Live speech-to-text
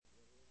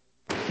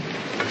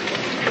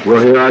We'll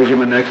hear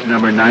argument next,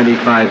 number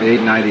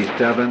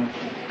 95-897,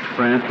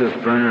 Francis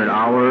Bernard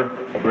Auer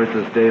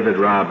versus David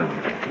Robbins.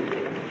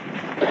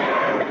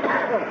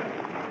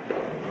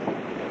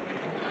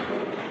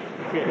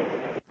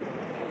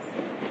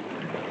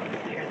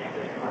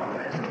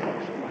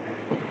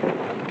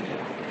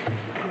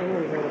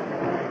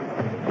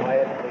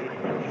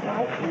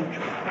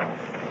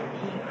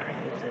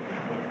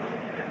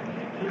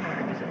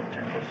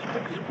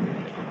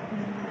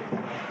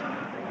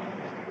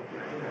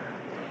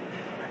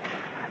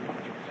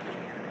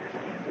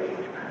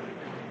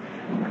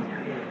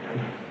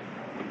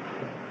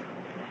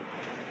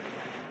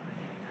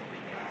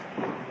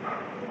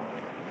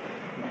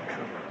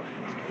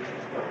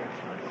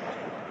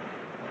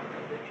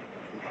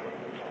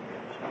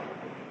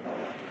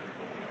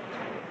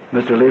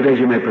 Mr. Leibig,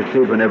 you may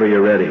proceed whenever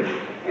you're ready.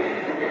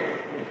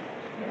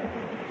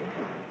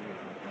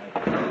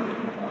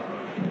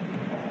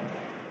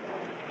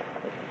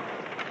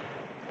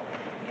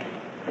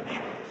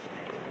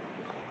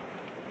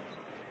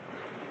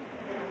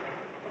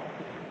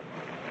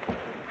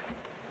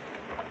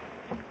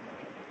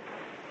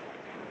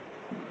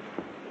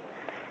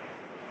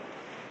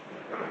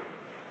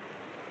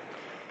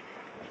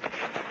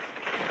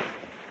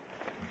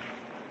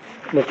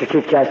 Mr.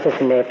 Chief Justice,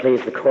 and may it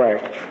please the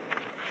Court.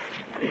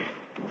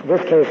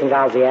 This case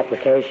involves the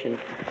application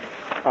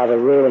of a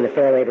rule in the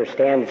Fair Labor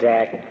Standards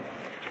Act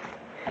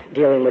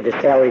dealing with the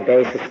salary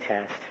basis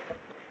test.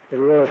 The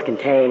rule is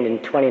contained in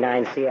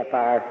 29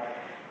 CFR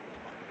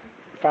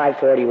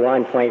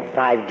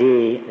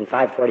 541.5D and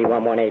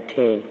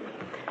 541.118.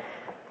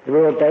 The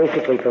rule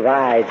basically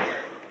provides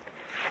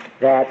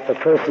that for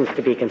persons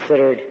to be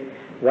considered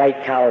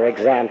white-collar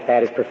exempt,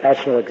 that is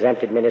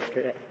exempt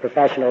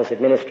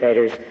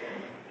administrators,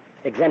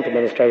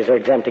 or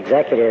exempt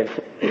executives,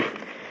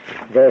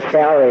 their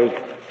salary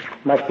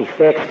must be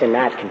fixed and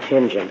not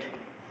contingent.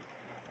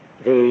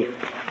 The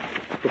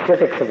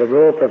specifics of the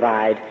rule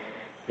provide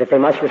that they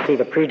must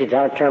receive a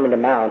predetermined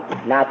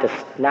amount,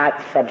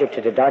 not subject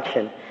to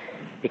deduction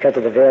because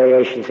of the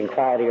variations in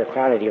quality or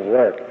quantity of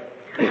work.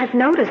 I've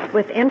noticed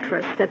with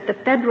interest that the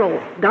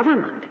federal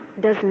government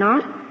does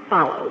not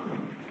follow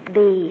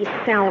the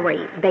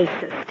salary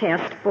basis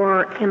test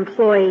for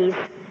employees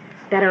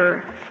that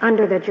are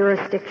under the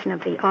jurisdiction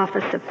of the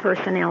Office of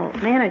Personnel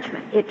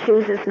Management. It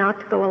chooses not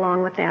to go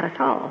along with that at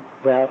all.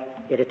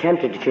 Well, it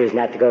attempted to choose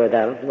not to go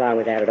along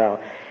with that at all.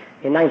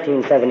 In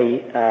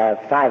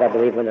 1975, I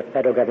believe, when the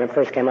federal government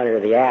first came under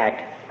the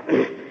Act,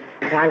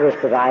 Congress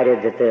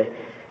provided that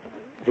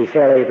the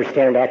Fair Labor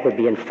Standards Act would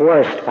be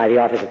enforced by the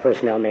Office of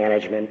Personnel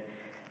Management,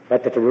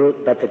 but that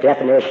the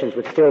definitions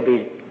would still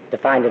be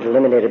defined and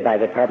delimited by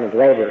the Department of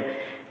Labor.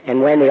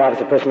 And when the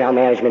Office of Personnel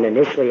Management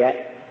initially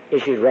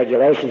issued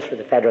regulations for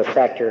the federal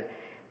sector,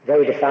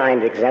 they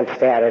defined exempt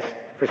status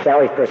for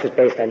salary persons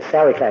based on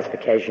salary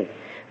classification.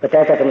 But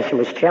that definition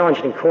was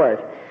challenged in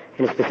court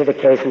in a specific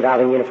case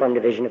involving Uniform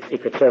Division of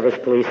Secret Service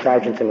police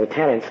sergeants and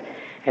lieutenants.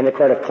 And the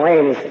Court of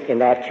Claims in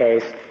that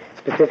case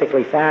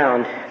specifically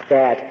found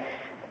that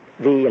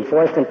the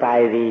enforcement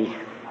by the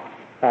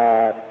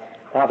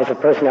Office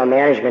of Personnel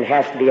Management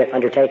has to be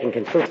undertaken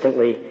consistent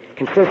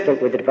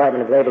with the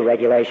Department of Labor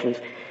regulations,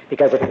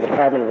 because it's the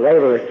Department of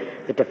Labor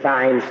that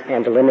defines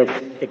and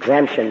delimits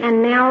exemption.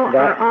 And now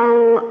are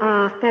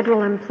all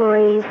federal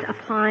employees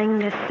applying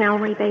this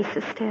salary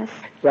basis test?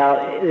 Well,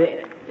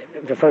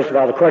 first of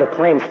all, the Court of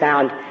Claims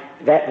found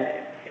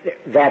that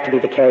to be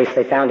the case.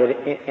 They found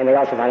it, and they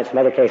also found it in some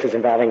other cases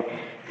involving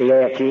the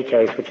AFG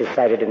case, which is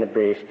cited in the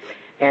brief.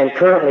 And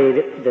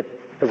currently, the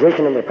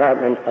position in the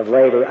Department of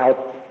Labor,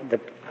 the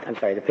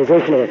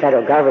position of the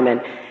federal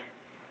government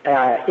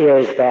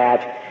is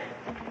that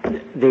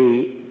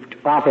the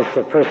Office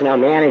of Personnel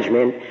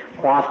Management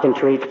often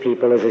treats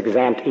people as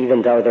exempt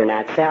even though they're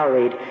not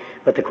salaried,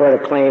 but the Court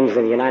of Claims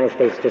and the United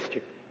States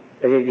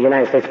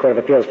Court of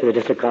Appeals for the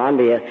District of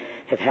Columbia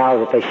have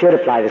held that they should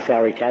apply the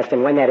salary test.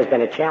 And when that has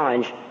been a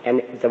challenge,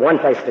 and the one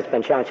place that's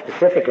been challenged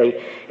specifically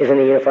is in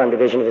the Uniform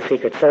Division of the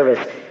Secret Service,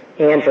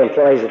 and for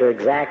employees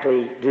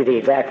that do the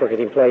exact work of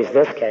the employees in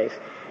this case,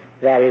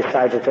 that is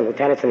sergeants and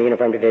lieutenants in the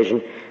Uniform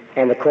Division,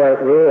 and the court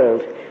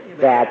ruled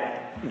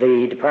that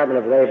the Department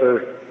of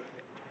Labor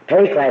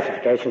pay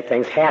classification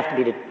things have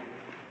to be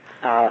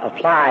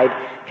applied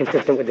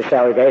consistent with the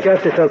salary basis.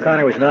 Justice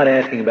O'Connor was not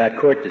asking about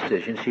court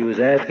decisions. She was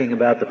asking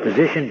about the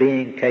position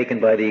being taken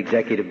by the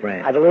executive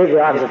branch. I believe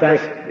the Office of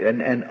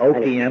and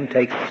OPM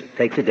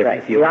takes a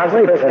different view. The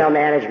Office of Personnel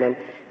Management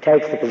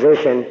takes the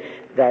position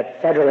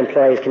that federal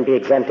employees can be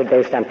exempted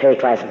based on pay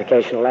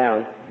classification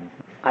alone.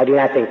 I do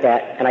not think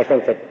that, and I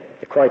think that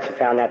the courts have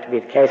found that to be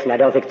the case, and I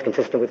don't think it's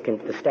consistent with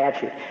the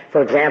statute.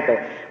 For example,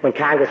 when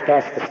Congress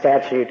passed the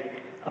statute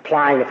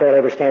applying the Fair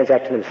Labor Standards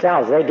Act to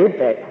themselves, they did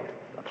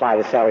apply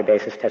the salary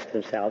basis test to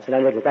themselves. And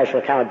under the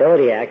Congressional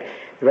Accountability Act,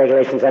 the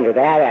regulations under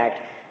that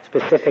act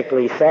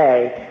specifically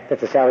say that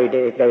the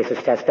salary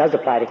basis test does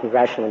apply to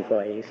congressional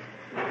employees.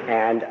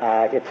 And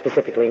it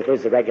specifically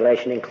includes the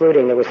regulation,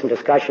 including there was some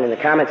discussion in the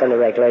comments on the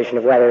regulation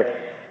of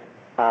whether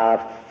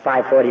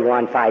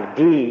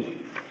 541.5D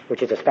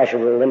which is a special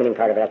rule limiting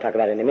part of it, I'll talk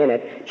about in a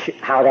minute,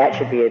 how that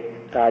should be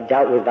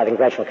dealt with by the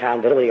Congressional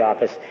Accountability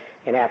Office.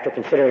 And after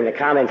considering the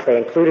comments, they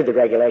included the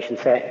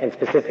regulations and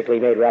specifically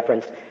made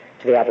reference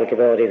to the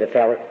applicability of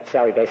the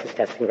salary basis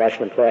test to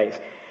congressional employees.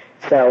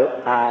 So,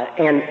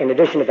 and in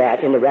addition to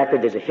that, in the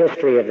record, there's a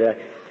history of the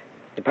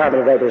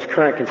Department of Labor's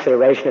current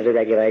consideration of the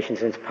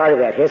regulations. And as part of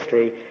that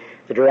history,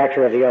 the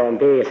director of the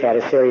OMB has had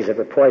a series of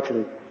reports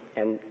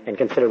and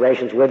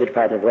considerations with the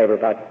Department of Labor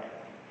about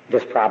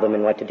this problem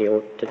and how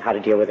to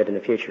deal with it in the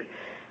future.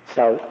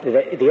 So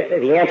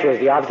the answer is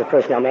the Office of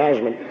Personnel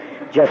Management,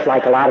 just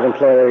like a lot of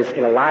employers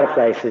in a lot of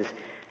places,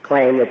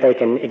 claim that they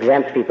can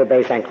exempt people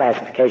based on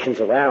classifications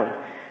alone.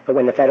 But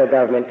when the federal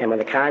government and when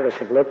the Congress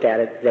have looked at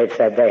it, they've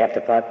said they have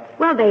to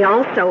Well, they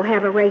also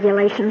have a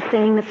regulation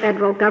saying the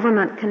federal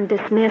government can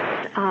dismiss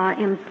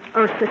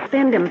or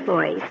suspend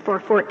employees for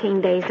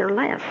 14 days or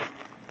less.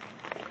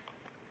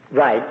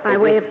 Right. By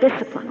way of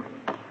discipline.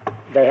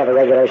 They have a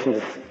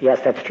regulation.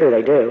 Yes, that's true.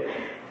 They do.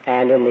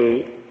 And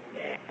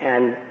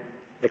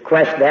the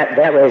question that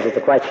raises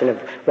the question of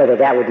whether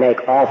that would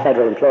make all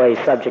federal employees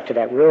subject to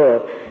that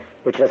rule,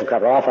 which doesn't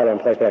cover all federal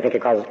employees, but I think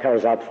it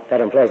covers all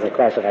federal employees in the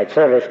classified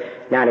service,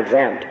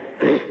 non-exempt.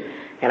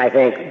 And I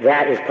think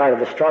that is part of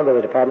the struggle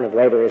the Department of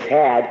Labor has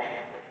had,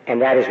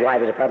 and that is why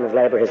the Department of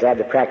Labor has had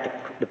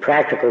the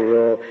practical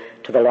rule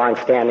to the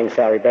long-standing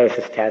salary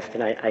basis test,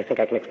 and I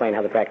think I can explain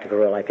how the practical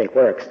rule, I think,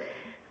 works.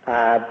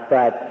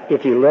 But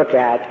if you look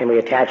at, and we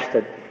attach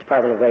the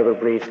Department of Labor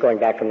briefs going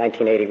back from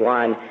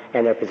 1981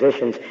 and their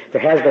positions,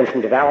 there has been some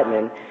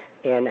development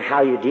in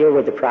how you deal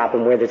with the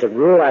problem where there's a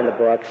rule on the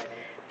books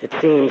that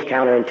seems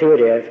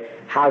counterintuitive.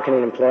 How can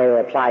an employer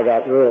apply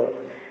that rule?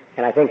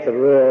 And I think the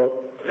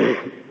rule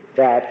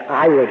that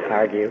I would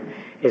argue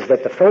is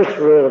that the first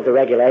rule of the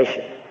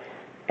regulation,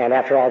 and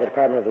after all, the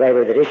Department of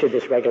Labor that issued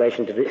this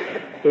regulation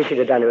issued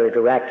it under a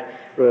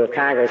direct rule of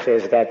Congress,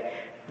 is that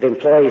the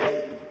employee's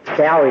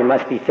salary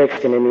must be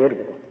fixed and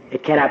immutable.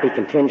 It cannot be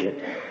contingent.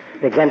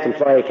 An exempt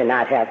employee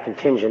cannot have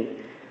contingent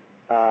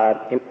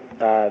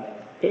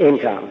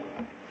income.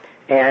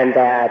 And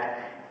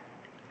that,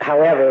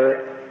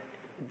 however,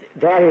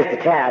 that is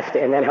the test.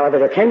 And then, however,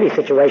 there can be a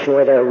situation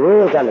where there are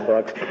rules on the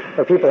books,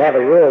 where people have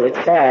a rule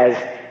that says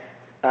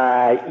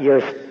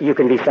you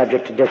can be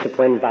subject to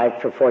discipline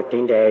for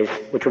 14 days,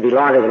 which would be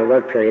longer than a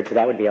work period, so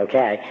that would be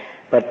okay.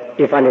 But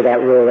if under that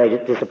rule they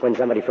discipline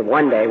somebody for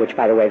 1 day, which,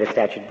 by the way, the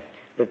statute,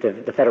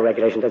 the federal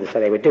regulation doesn't say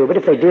they would do, but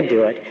if they did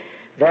do it,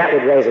 that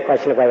would raise a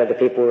question of whether the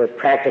people were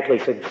practically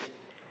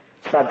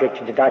subject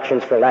to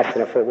deductions for less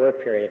than a full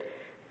work period.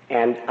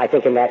 And I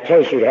think in that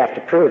case you'd have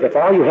to prove, if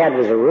all you had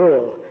was a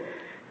rule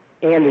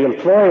and the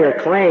employer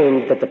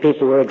claimed that the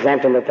people were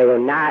exempt and that they were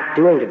not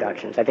doing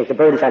deductions, I think the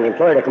burden's on the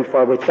employer to come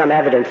forward with some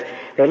evidence.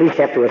 They at least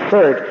have to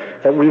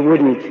assert that we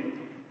wouldn't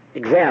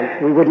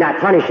exempt, we would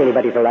not punish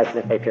anybody for less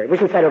than a pay period, which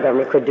the federal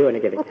government could do in a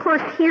given case. Of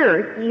course,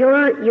 here,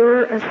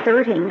 you're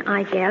asserting,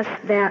 I guess,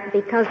 that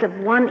because of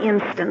one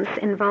instance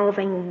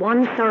involving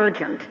one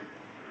sergeant,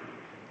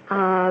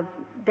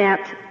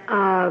 that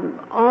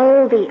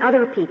all the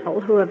other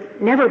people who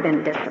have never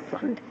been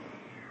disciplined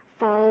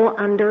fall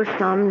under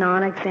some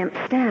non-exempt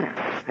status.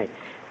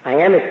 I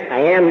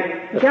am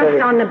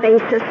just on the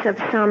basis of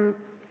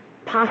some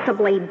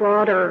possibly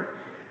broader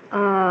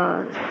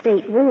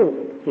state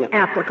rule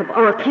applicable,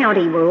 or a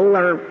county rule,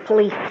 or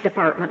police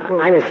department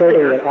rule. I'm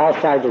asserting that all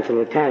sergeants and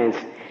lieutenants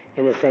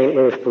in the St.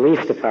 Louis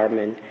Police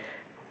Department,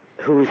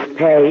 whose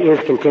pay is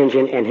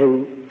contingent and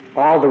who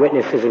all the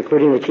witnesses,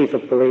 including the chief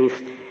of police,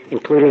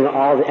 including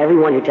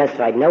everyone who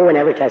testified, no one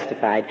ever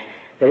testified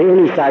that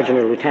any sergeant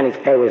or lieutenant's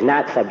pay was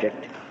not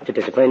subject to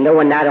discipline. No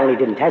one not only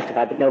didn't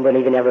testify, but no one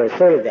even ever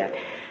asserted that.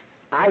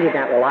 I did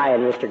not rely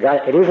on Mr.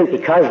 Gussie. It isn't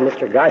because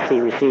Mr. Gussie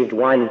received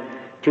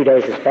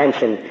 1-2-day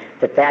suspension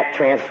that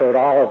transferred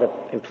all of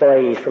the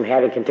employees from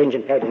having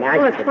contingent pay to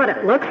non-contingent. Well, it's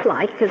what it looks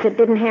like, because it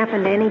didn't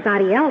happen to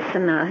anybody else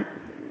in the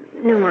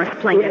numerous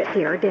plaintiffs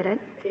here, did it?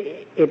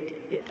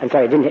 I'm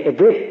sorry, it did.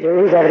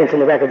 There is evidence in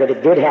the record that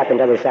it did happen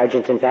to other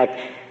sergeants, in fact,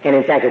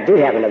 it did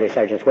happen to other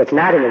sergeants. What's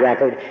not in the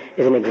record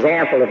is an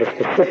example of a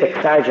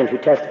specific sergeant who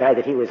testified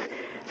that he was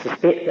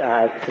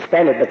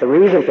suspended, but the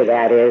reason for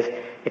that is,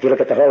 if you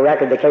look at the whole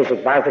record, the case was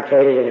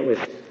bifurcated and it was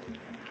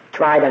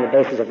tried on the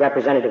basis of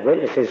representative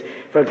witnesses.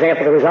 For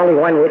example, there was only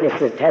one witness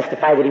that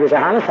testified that he was a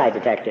homicide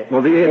detective.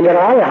 Well, and yet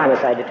all the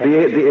homicide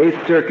detectives. The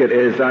Eighth Circuit,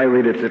 as I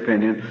read its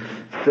opinion,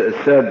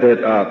 said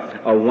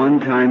that a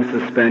one-time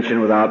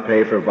suspension without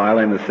pay for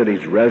violating the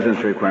city's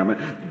residence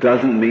requirement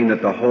doesn't mean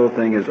that the whole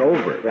thing is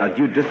over. Right.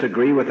 Do you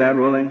disagree with that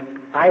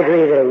ruling? I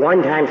agree that a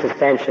one-time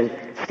suspension,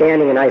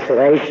 standing in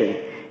isolation,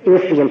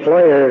 if the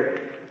employer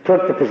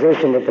took the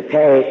position that the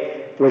pay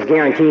was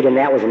guaranteed and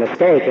that was a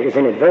mistake, it was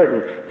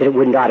inadvertent, that it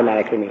wouldn't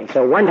automatically mean.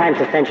 So one-time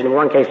suspension in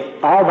one case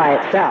all by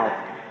itself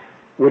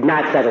would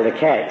not settle the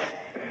case.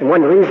 And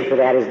one reason for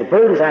that is the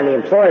burden's on the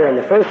employer in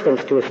the first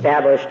instance to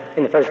establish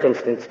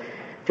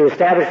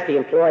the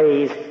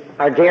employees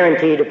are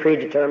guaranteed a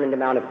predetermined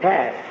amount of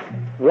pay.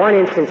 One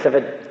instance of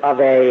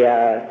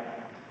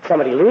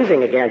somebody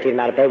losing a guaranteed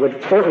amount of pay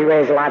would certainly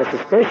raise a lot of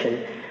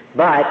suspicion,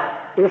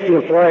 but if the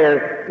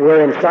employer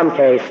were in some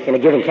case, in a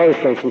given case,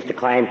 for instance, to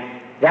claim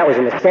that was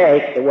a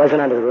mistake, it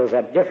wasn't under the rules,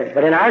 that'd be different.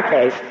 But in our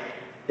case,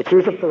 the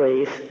chief of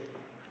police,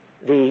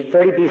 the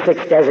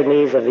 30B6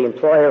 designees of the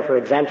employer for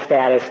exempt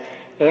status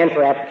and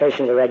for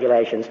application of the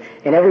regulations,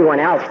 and everyone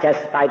else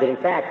testified that, in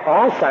fact,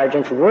 all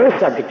sergeants were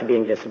subject to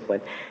being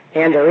disciplined.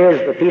 And there is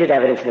repeated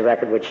evidence in the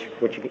record which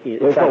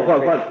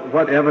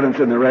what evidence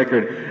in the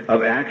record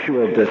of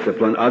actual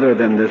discipline other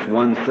than this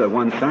one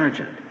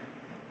sergeant?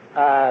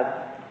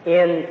 At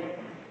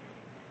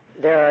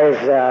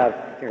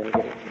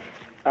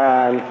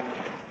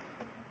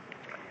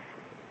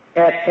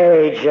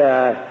page,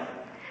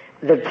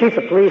 the chief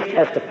of police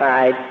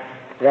testified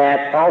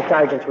that all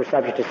sergeants were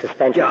subject to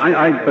suspension.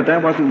 Yeah, but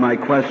that wasn't my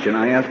question.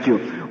 I asked you,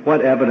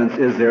 what evidence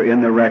is there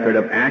in the record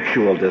of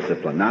actual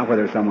discipline, not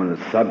whether someone is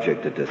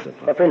subject to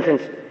discipline? Well, for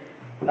instance,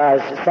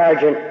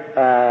 Sergeant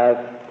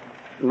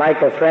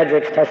Michael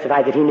Fredericks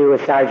testified that he knew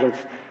of sergeants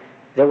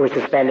that were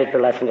suspended for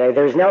less than a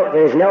day.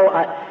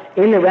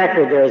 In the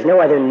record, there is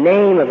no other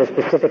name of a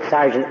specific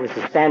sergeant that was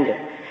suspended.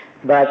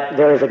 But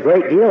there is a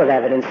great deal of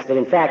evidence that,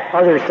 in fact,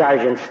 other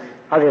sergeants,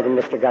 other than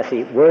Mr.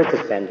 Gussie, were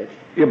suspended.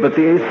 Yeah, but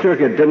the Eighth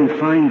Circuit didn't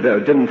find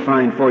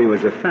for you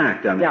as a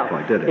fact on that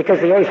point, did it? Because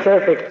the Eighth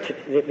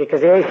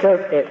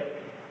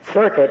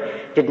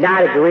Circuit did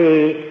not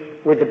agree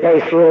with the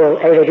base rule.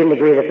 A, they didn't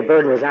agree that the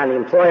burden was on the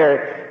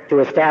employer to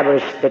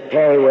establish that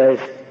pay was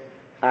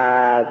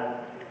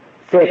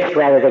fixed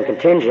rather than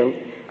contingent,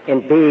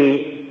 and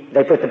B,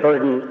 they put the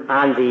burden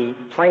on the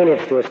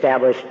plaintiffs to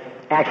establish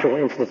actual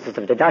instances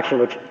of deduction,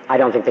 which I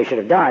don't think they should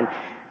have done.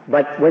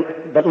 But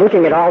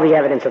looking at all the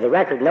evidence of the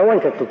record, no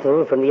one could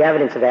conclude from the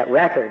evidence of that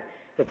record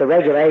that the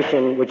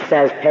regulation which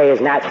says pay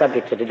is not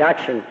subject to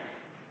deduction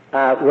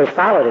was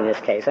followed in this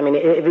case. I mean,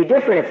 it'd be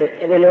different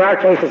and there are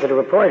cases that are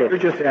reported.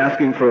 You're just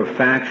asking for a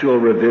factual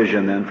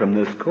revision then from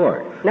this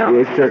court. No.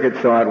 The Eighth Circuit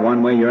saw it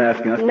one way, you're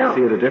asking us to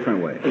see it a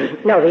different way.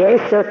 No, the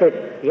Eighth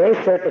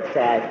Circuit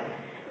said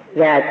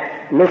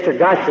that Mr.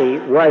 Gussie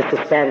was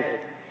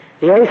suspended.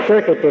 The Eighth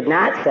Circuit did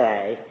not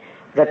say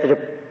that the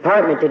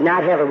department did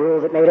not have a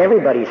rule that made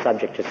everybody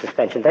subject to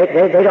suspension. They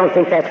don't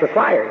think that's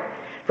required.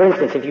 For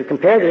instance, if you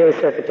compare the Eighth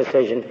Circuit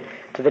decision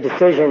to the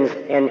decisions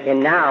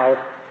in now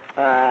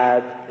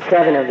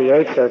 7 of the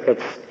 8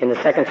 circuits, in the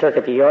Second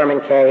Circuit, the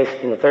Yorman case,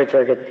 in the Third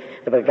Circuit,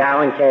 the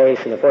McGowan case,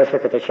 in the Fourth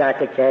Circuit, the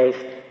Shockley case,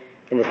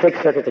 in the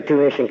Sixth Circuit, the 2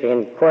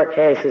 Michigan court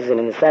cases, and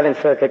in the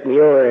Seventh Circuit,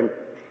 Mueller and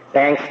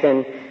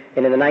Bankston,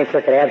 and in the Ninth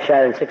Circuit,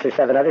 Abshire, and 6 or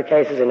 7 other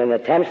cases, and in the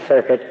 10th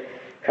Circuit,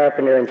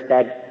 Carpenter and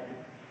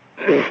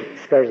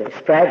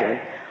Spradlin,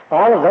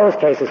 all of those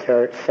cases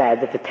said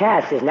that the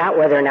test is not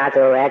whether or not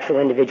there are actual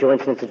individual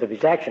instances of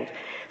rejections.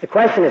 The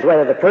question is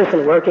whether the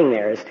person working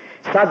there is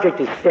subject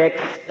to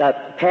fixed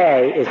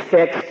pay is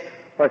fixed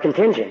or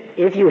contingent.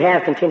 If you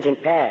have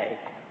contingent pay,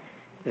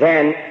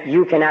 then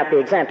you cannot be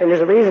exempt. And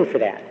there's a reason for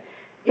that.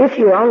 If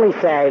you only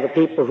say the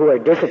people who are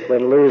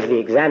disciplined lose the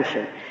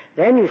exemption,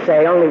 then you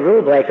say only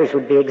rule breakers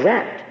would be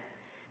exempt.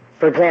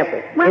 For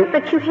example... Well,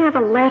 but you have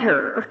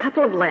a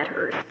couple of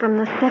letters from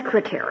the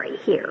secretary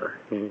here,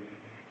 saying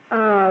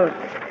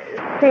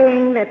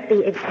that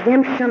the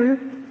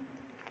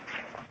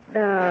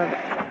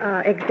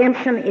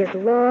exemption is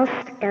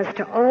lost as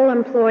to all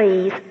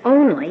employees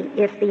only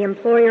if the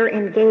employer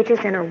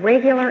engages in a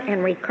regular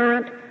and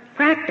recurrent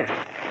practice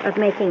of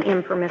making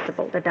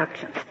impermissible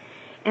deductions.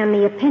 And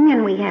the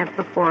opinion we have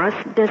before us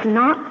does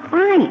not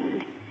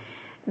find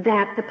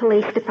that the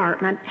police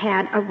department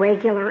had a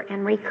regular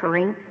and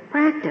recurring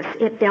practice.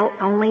 It dealt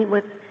only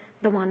with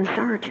the one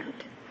sergeant.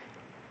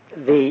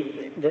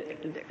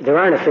 There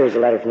aren't a series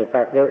of letters from the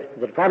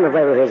Department. The Department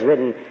of Labor has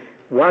written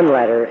one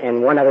letter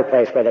and one other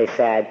place where they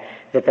said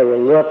that they will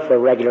look for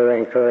regular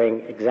and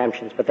recurring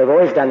exemptions. But they've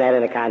always done that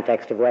in the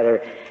context of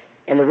whether,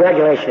 and the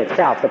regulation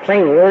itself, the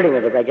plain wording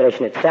of the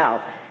regulation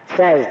itself,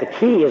 says the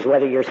key is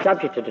whether you're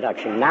subject to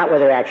deduction, not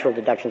whether actual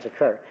deductions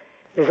occur.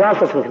 There's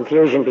also some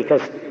confusion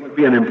because... It would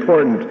be an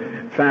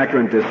important factor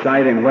in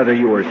deciding whether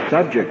you were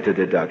subject to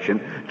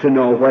deduction to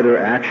know whether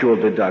actual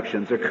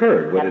deductions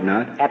occurred, would it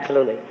not?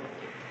 Absolutely.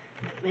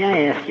 May I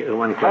ask you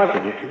one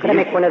question? Could I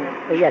make one of...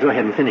 Yes. Go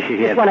ahead and finish your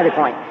head. Just one other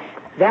point.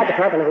 That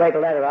Department of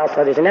Labor letter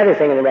also, there's another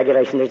thing in the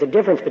regulation. There's a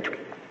difference between...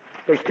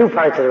 There's 2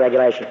 parts of the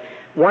regulation.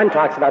 One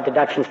talks about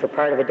deductions for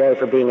part of a day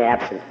for being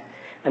absent.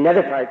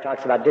 Another part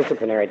talks about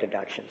disciplinary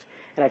deductions.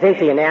 And I think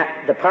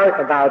the part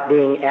about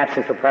being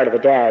absent for part of a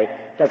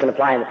day doesn't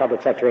apply in the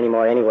public sector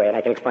anymore anyway, and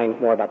I can explain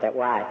more about that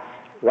why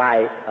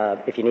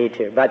if you need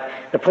to. But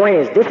the point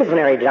is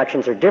disciplinary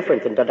deductions are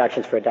different than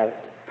deductions for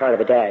part of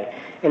a day.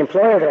 An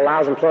employer that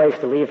allows employees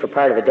to leave for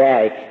part of a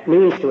day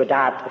needs to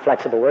adopt a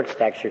flexible work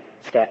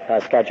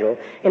schedule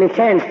and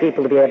intends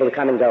people to be able to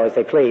come and go as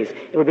they please.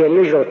 It would be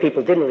unusual if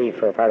people didn't leave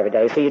for a part of a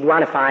day, so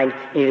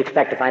you'd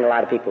expect to find a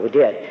lot of people who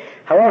did.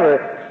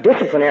 However,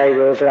 disciplinary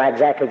rules are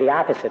exactly the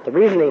opposite. The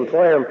reason the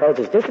employer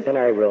imposes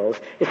disciplinary rules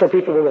is so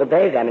people will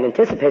obey them and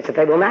anticipates that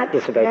they will not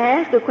disobey them. May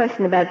I ask a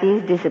question about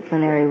these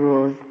disciplinary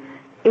rules?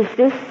 Is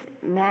this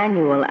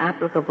manual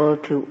applicable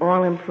to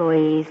all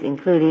employees,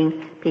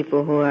 including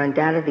people who are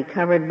undoubtedly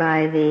covered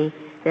by the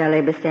Fair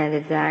Labor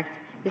Standards Act.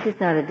 This is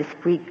not a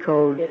discrete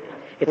code.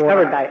 It's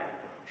covered by,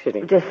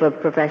 just for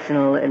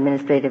professional,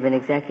 administrative, and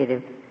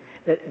executive.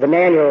 The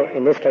manual,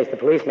 in this case, the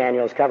police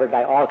manual, is covered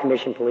by all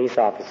commissioned police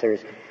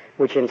officers,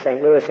 which in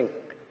St. Louis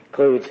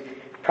includes,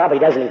 probably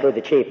doesn't include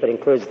the chief, but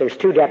includes, there's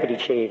 2 deputy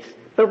chiefs.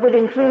 But would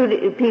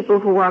include people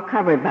who are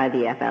covered by the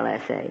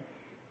FLSA.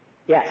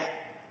 Yes.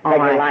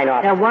 Regular right. line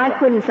officers. Now, why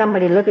couldn't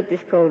somebody look at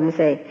this code and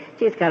say,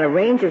 gee, it's got a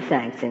range of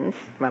sanctions,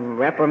 from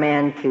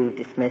reprimand to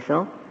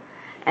dismissal,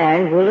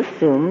 and we'll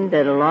assume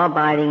that a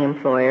law-abiding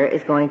employer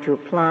is going to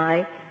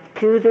apply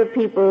to the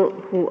people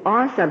who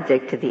are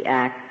subject to the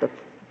Act,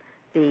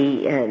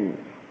 the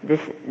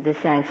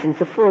sanctions,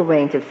 the full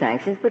range of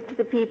sanctions, but to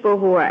the people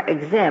who are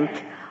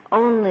exempt,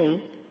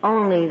 only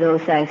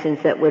those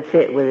sanctions that would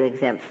fit with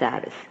exempt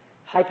status.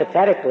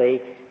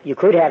 Hypothetically, you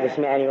could have this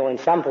manual in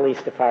some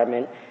police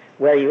department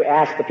where you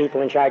ask the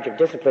people in charge of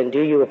discipline,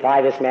 do you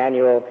apply this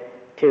manual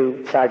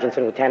to sergeants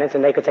and lieutenants?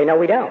 And they could say, no,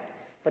 we don't.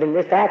 But in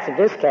the facts of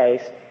this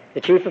case,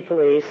 the chief of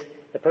police,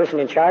 the person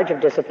in charge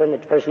of discipline, the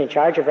person in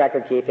charge of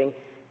record keeping,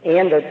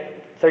 and the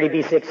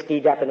 30B6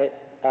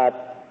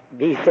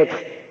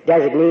 B6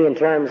 designee in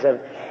terms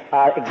of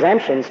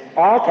exemptions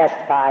all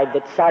testified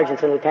that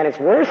sergeants and lieutenants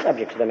were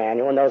subject to the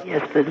manual. And those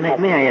yes, but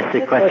may I ask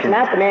the question? So it's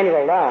not the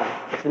manual alone.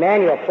 It's the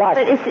manual plus.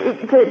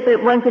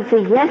 But one could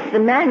say, yes, the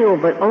manual,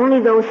 but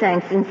only those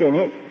sanctions in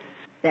it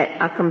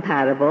that are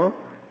compatible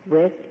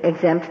with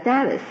exempt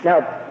status. No,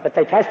 but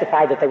they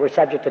testified that they were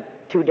subject to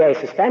 2-day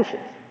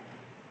suspensions,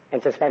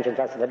 and suspensions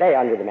rest of the day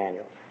under the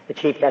manual. The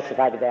chief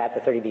testified to that,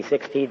 the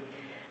 30B6.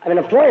 An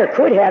employer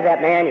could have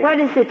that manual. What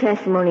is the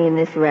testimony in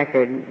this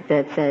record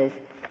that says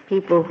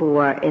people who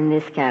are in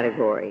this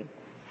category,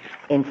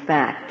 in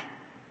fact,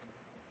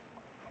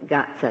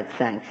 got such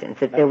sanctions,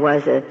 that there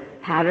was a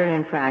pattern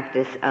and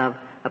practice of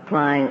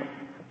applying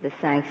the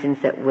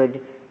sanctions that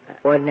would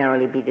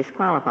ordinarily be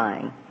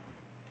disqualifying?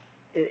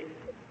 The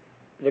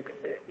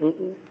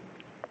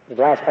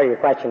last part of your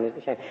question,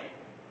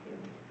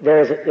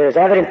 there's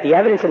evidence, the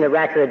evidence in the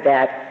record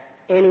that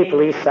any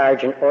police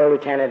sergeant or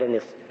lieutenant in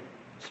this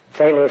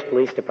St. Louis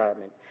Police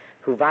Department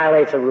who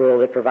violates a rule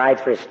that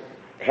provides for,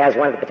 has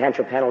one of the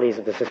potential penalties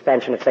of the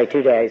suspension of, say,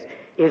 2 days,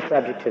 is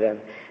subject to them.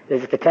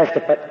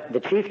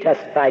 The chief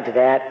testified to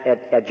that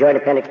at Joint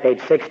Appendix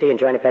page 60 and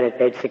Joint Appendix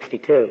page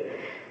 62.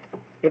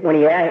 When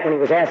he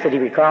was asked did he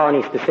recall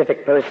any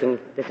specific person,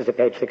 this is at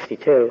page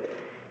 62,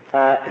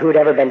 who had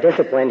ever been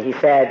disciplined, he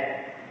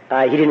said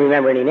he didn't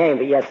remember any name,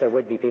 but yes, there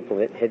would be people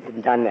that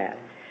had done that.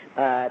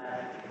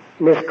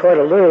 Ms.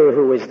 Cordelou,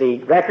 who was the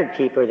record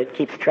keeper that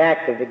keeps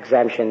track of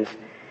exemptions,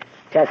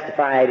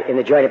 testified in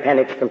the Joint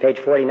Appendix from page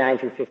 49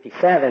 through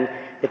 57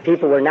 that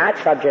people were not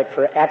subject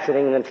for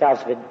exiting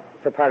themselves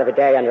for part of a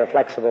day under a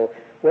flexible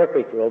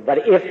workweek rule,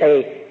 but if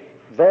they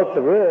broke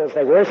the rules,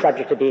 they were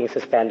subject to being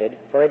suspended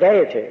for a day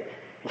or two.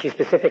 And she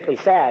specifically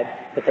said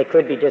that they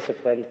could be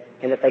disciplined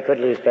and that they could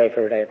lose pay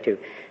for a day or two.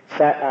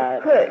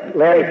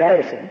 Larry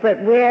Patterson.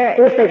 But where...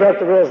 If they broke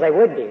the rules, they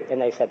would be, and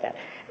they said that.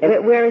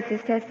 And where is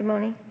this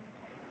testimony?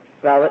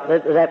 Well,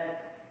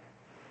 let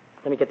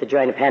me get the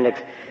Joint Appendix.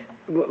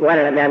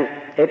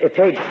 At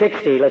page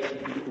 60, let's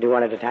do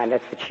one at a time.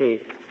 That's the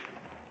chief.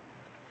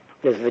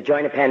 This is the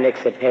Joint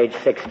Appendix at page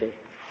 60.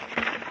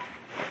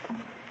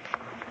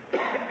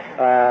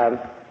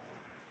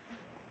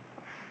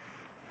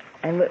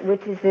 And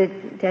which is the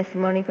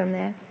testimony from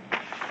there?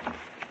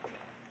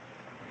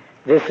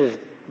 This is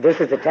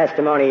the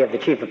testimony of the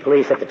chief of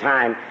police at the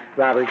time,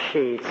 Robert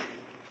Sheets.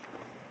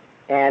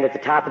 And at the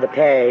top of the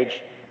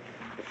page,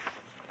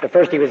 the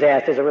first he was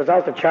asked, as a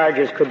result of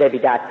charges, could they be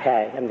docked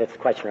pay? I mean, that's the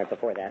question right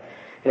before that.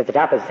 And at the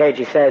top of the page,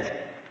 he says,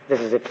 this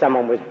is if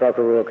someone broke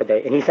a rule, could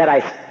they? And he said,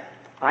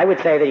 I would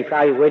say that he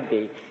probably would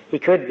be. He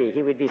could be.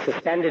 He would be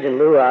suspended in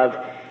lieu of,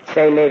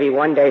 say, maybe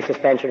 1-day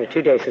suspension or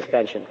 2-day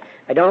suspension.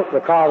 I don't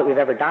recall that we've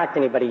ever docked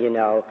anybody,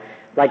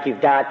 like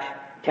you've docked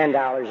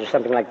 $10 or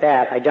something like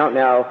that. I don't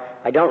know.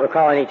 I don't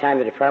recall any time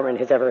the department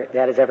has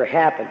ever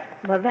happened.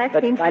 Well, that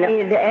seems to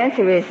me the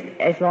answer is,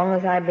 as long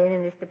as I've been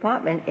in this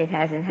department, it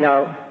hasn't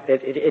happened. No,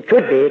 it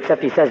could be,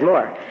 except he says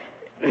more.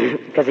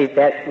 Because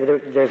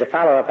there's a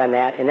follow-up on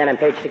that. And then on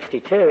page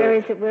 62... Where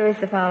is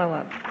the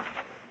follow-up?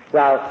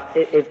 Well,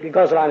 it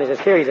goes along. There's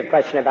a series of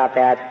questions about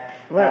that.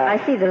 Well, I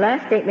see the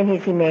last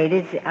statement he made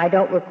is, I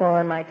don't recall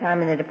in my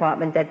time in the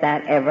department that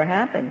ever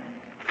happened.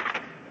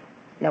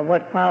 Now,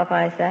 what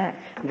qualifies that?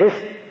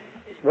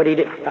 What he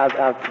did,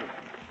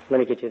 let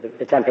me get you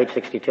it's on page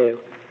 62.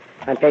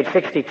 On page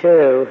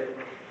 62,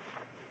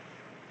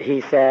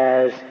 he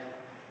says,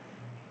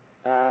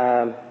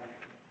 at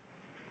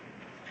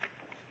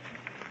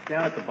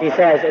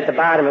the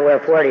bottom of where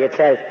 40, it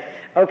says,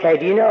 okay,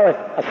 do you know if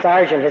a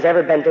sergeant has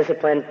ever been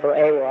disciplined for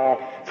AWOL,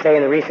 say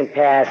in the recent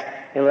past,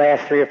 in the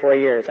last 3 or 4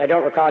 years? I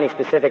don't recall any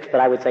specifics,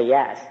 but I would say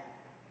yes.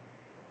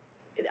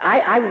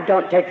 I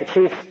don't take the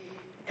chief's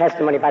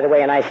testimony, by the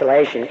way, in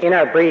isolation. In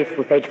our brief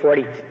from page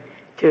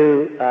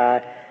 42,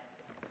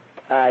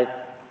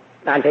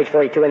 on page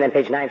 42 and then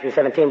page 9 through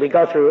 17, we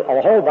go through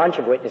a whole bunch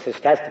of witnesses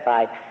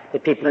testified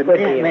that people could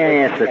be.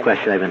 May I ask the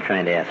question I've been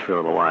trying to ask for a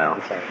little while?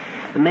 I'm sorry.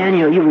 The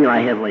manual, you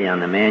rely heavily on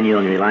the manual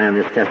and you rely on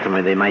this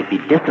testimony. They might be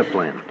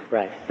disciplined.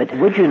 Right. But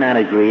would you not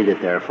agree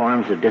that there are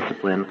forms of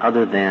discipline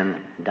other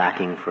than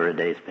docking for a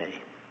day's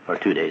pay or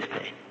 2 days'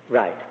 pay?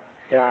 Right.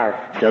 There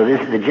are. So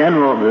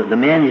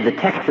the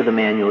text of the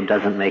manual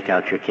doesn't make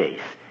out your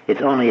case.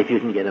 It's only if you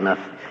can get enough.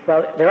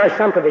 Well, there are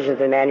some provisions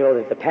in the manual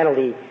that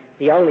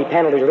the only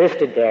penalty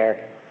listed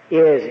there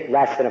is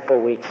less than a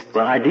full week's.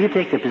 Well, do you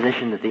take the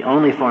position that the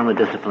only form of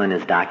discipline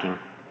is docking?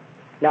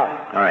 No.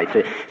 All right.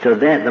 So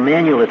that the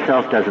manual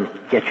itself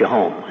doesn't get you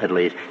home, at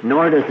least,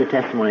 nor does the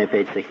testimony on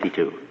page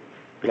 62,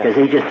 because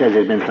he just says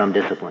there's been some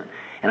discipline.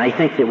 And I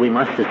think that we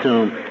must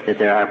assume that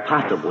there are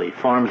possibly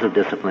forms of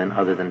discipline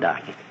other than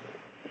docking.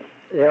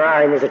 There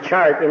are, and there's a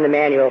chart in the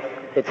manual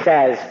that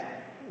says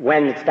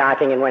when it's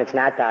docking and when it's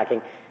not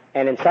docking.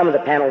 And in some of the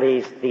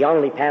penalties, the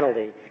only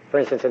penalty, for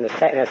instance, in a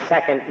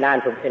second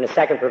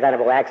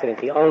preventable accident,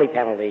 the only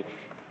penalty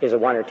is a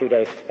 1 or 2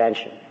 day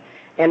suspension.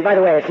 And by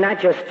the way, it's not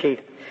just Chief.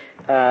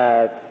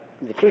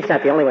 The Chief's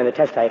not the only one that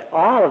testified.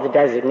 All of the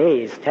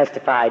designees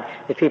testified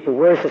that people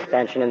were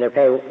suspension and their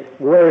pay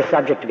were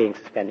subject to being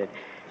suspended.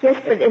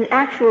 Yes, but in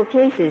actual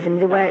cases, and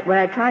what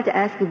I tried to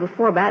ask you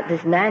before about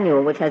this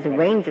manual, which has a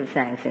range of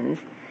sanctions,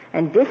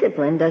 and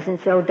discipline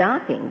doesn't show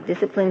docking.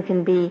 Discipline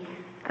can be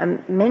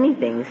many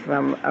things,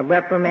 from a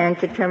reprimand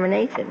to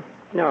termination.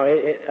 No,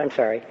 I'm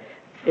sorry.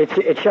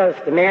 It shows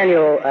the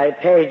manual,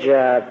 page,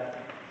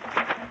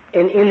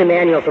 in the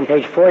manual from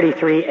page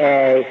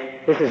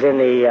 43A, this is in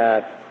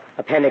the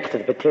appendix to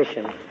the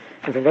petition,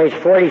 and from page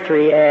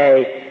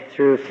 43A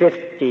through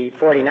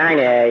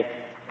 49A,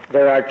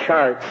 there are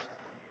charts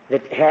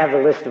that have a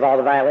list of all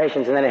the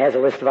violations, and then it has a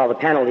list of all the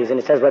penalties, and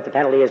it says what the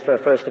penalty is for a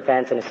first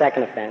offense and a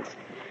second offense.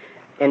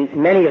 And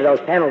many of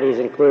those penalties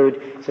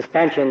include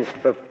suspensions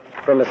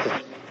from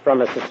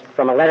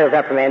a letter of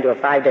reprimand to a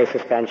 5-day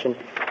suspension,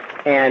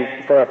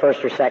 and for a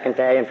first or second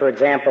day. And for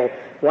example,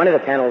 one of the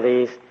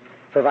penalties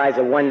provides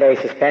a 1-day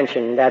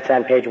suspension. That's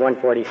on page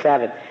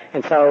 147.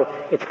 And so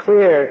it's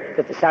clear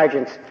that the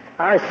sergeants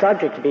are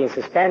subject to being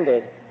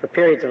suspended for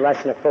periods of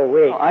less than a full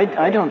week.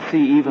 I don't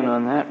see even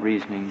on that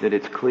reasoning that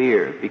it's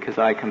clear, because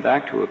I come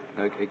back to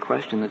a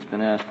question that's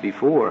been asked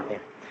before. Yeah.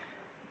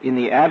 In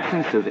the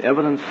absence of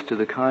evidence to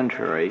the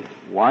contrary,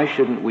 why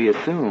shouldn't we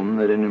assume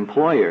that an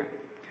employer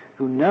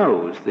who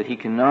knows that he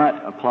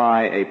cannot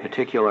apply a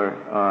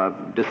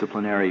particular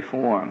disciplinary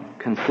form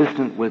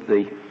consistent with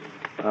the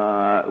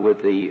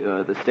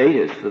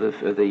status for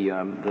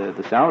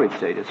the salaried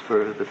status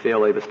for the Fair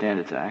Labor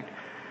Standards Act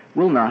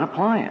will not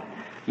apply it?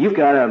 You've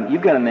got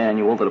a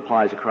manual that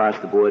applies across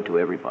the board to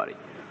everybody.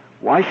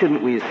 Why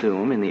shouldn't we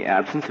assume, in the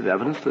absence of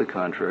evidence to the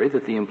contrary,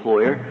 that the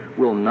employer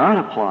will not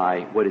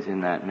apply what is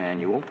in that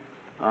manual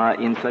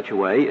in such a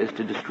way as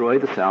to destroy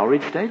the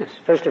salaried status?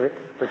 First,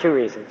 for 2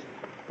 reasons.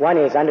 One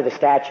is, under the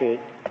statute,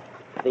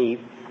 the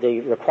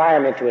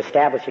requirement to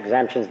establish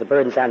exemptions, the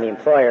burden's on the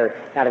employer,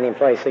 not on the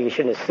employee, so you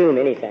shouldn't assume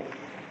anything.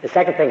 The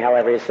second thing,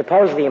 however, is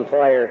suppose the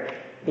employer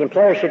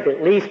should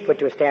at least put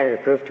to a standard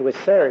of proof to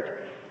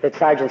assert that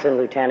sergeants and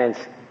lieutenants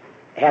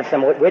have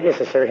somebody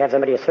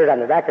assert on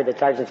the record that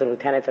sergeants and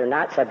lieutenants are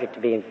not subject to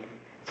being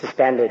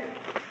suspended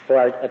for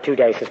a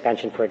 2-day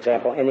suspension, for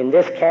example. And in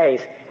this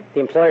case, the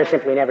employer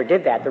simply never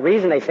did that. The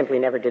reason they simply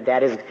never did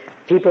that is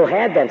people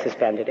had been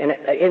suspended. And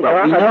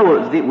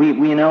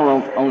we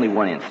know only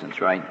one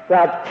instance, right?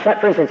 Well,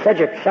 for instance,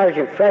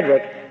 Sergeant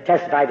Frederick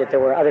testified that there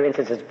were other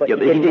instances, but he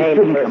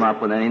didn't come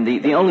up with any.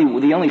 The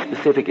only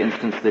specific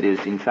instance that is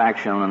in fact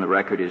shown on the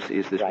record is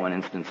this right. One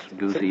instance,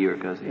 Guzzi or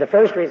Guzzi. The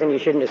first reason you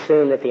shouldn't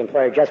assume that the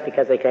employer, just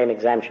because they claim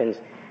exemptions,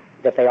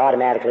 that they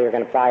automatically are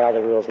going to apply all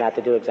the rules not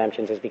to do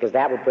exemptions, is because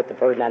that would put the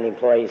burden on the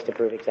employees to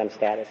prove exempt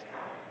status.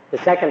 The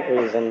second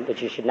reason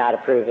that you should not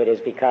approve it is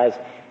because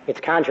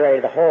it's contrary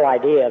to the whole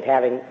idea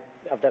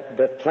of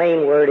the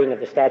plain wording of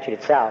the statute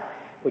itself,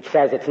 which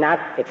says it's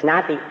not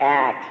the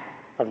act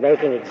of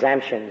making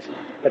exemptions,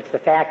 but it's the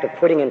fact of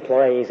putting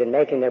employees and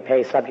making their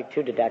pay subject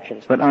to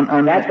deductions. But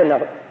on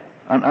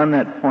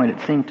that point,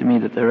 it seemed to me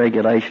that the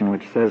regulation,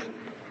 which says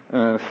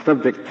not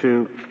subject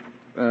to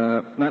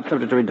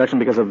reduction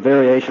because of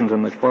variations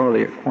in the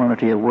quality or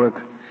quantity of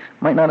work,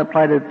 might not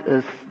apply to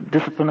as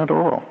discipline at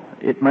all.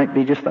 It might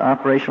be just the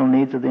operational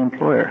needs of the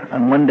employer.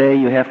 On one day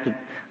you have to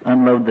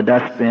unload the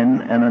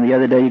dustbin, and on the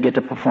other day you get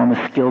to perform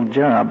a skilled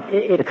job.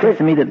 It seems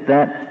to me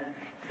that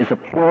is a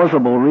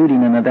plausible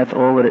reading, and that's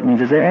all that it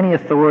means. Is there any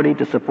authority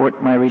to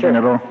support my reading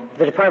at all?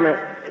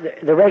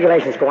 The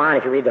regulations go on.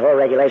 If you read the whole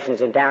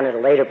regulations, and down at a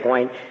later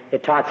point,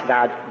 it talks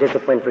about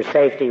discipline for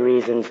safety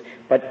reasons,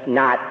 but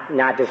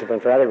not discipline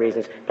for other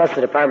reasons. Plus,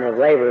 the Department of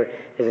Labor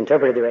has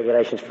interpreted the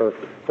regulations for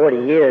 40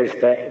 years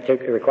to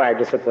require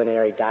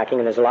disciplinary docking,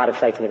 and there's a lot of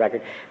sites in the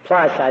record.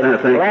 Plus,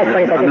 the last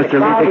place, I think the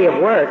quality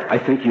of work... I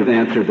think you've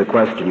answered the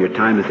question. Your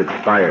time has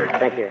expired.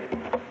 Thank you.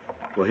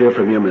 We'll hear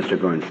from you, Mr.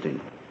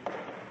 Gornstein.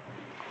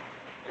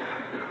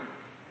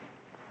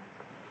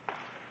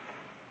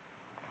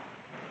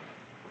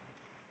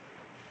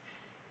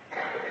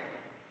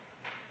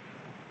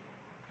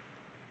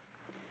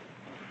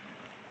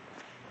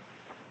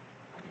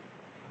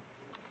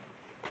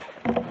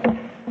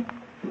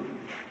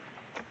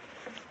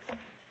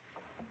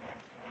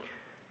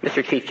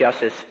 Mr. Chief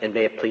Justice, and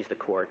may it please the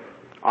Court,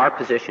 our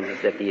position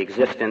is that the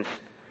existence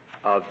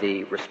of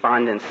the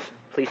respondent's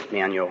police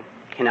manual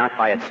cannot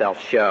by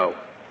itself show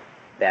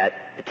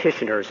that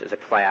petitioners as a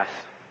class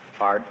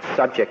are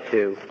subject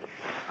to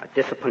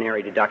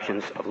disciplinary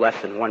deductions of less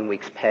than 1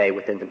 week's pay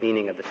within the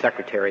meaning of the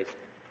Secretary's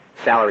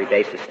salary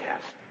basis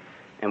test.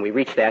 And we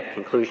reach that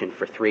conclusion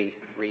for 3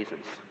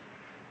 reasons.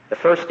 The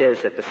first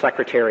is that the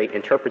Secretary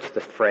interprets the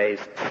phrase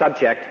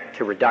subject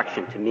to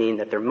reduction to mean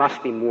that there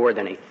must be more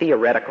than a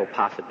theoretical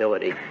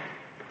possibility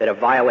that a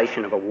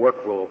violation of a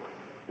work rule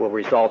will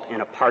result in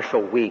a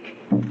partial week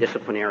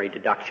disciplinary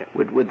deduction.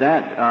 Would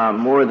that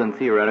more than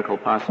theoretical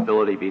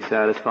possibility be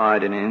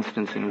satisfied in an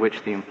instance in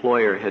which the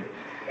employer had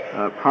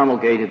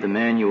promulgated the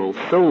manual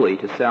solely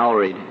to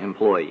salaried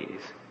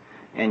employees,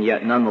 and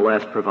yet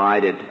nonetheless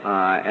provided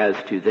as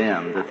to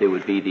them that there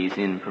would be these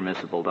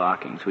impermissible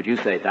dockings? Would you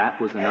say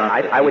that was enough?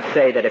 I would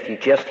say that if you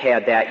just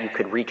had that, you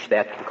could reach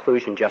that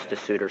conclusion,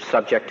 Justice Souter,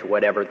 subject to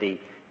whatever the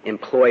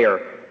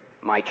employer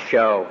might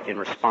show in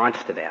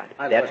response to that.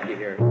 I'd love to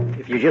hear.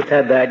 If you just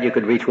had that, you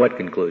could reach what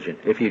conclusion?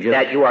 If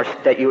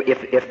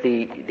if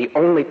the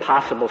only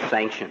possible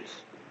sanctions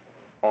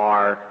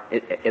are,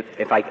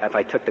 if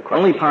I took the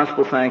question. Only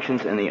possible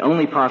sanctions and the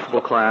only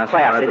possible class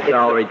are the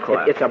salaried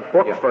class. It's a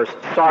book for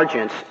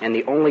sergeants, and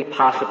the only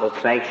possible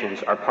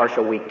sanctions are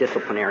partial week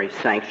disciplinary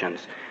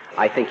sanctions.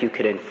 I think you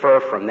could infer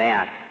from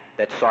that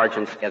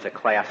sergeants as a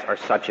class are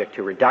subject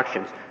to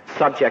reductions,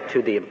 subject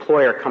to the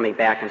employer coming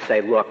back and say,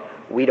 look,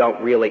 we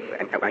don't really,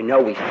 I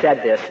know we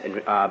said this,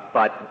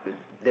 but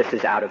this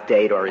is out of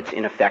date or it's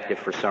ineffective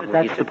for some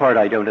reason. That's the part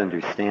I don't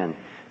understand.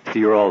 So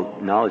you're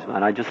all knowledgeable,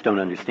 and I just don't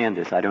understand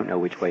this. I don't know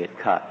which way it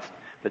cuts.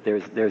 But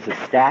there's a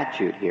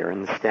statute here,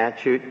 and the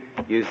statute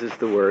uses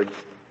the words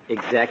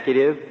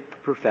executive,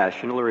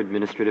 professional, or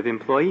administrative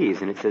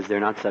employees, and it says they're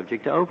not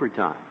subject to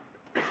overtime.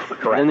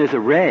 Correct. Then there's a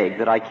reg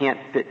that I can't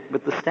fit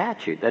with the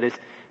statute. That is,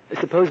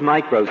 suppose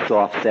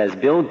Microsoft says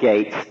Bill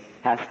Gates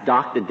has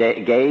docked a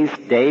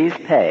day's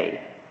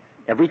pay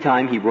every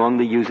time he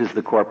wrongly uses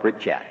the corporate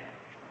jet.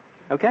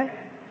 Okay?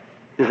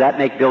 Does that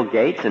make Bill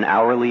Gates an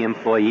hourly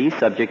employee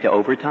subject to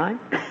overtime?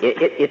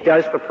 It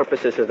does for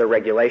purposes of the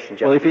regulation,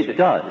 Justice. Well, if it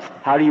does,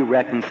 how do you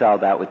reconcile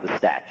that with the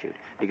statute?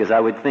 Because I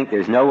would think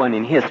there's no one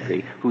in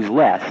history who's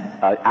less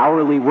an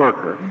hourly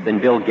worker than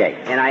Bill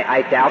Gates. And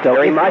I doubt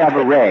very much. So if you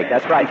have a reg,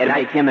 that's right, and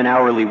make him an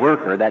hourly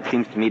worker, that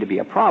seems to me to be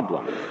a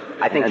problem.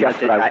 I think, and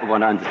Justice, I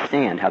want to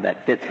understand how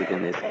that fits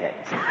within this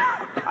case.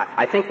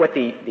 I think what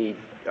the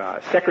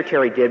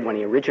Secretary did when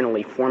he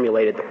originally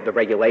formulated the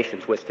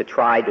regulations was to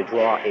try to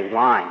draw a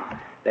line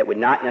that would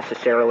not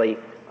necessarily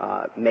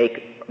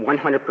make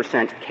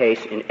 100%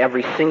 case in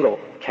every single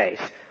case,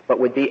 but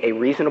would be a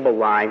reasonable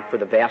line for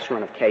the vast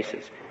run of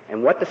cases.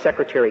 And what the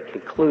Secretary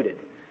concluded,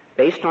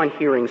 based on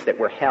hearings that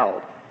were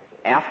held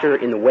after,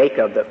 in the wake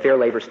of the Fair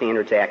Labor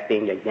Standards Act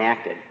being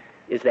enacted,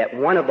 is that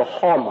one of the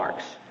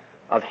hallmarks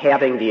of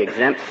having the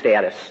exempt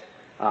status,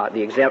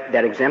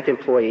 that exempt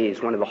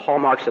employees, one of the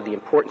hallmarks of the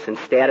importance and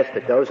status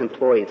that those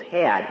employees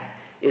had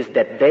is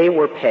that they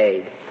were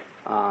paid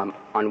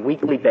on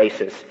weekly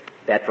basis,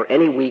 that for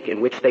any week in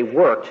which they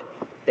worked,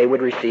 they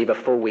would receive a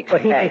full week's pay.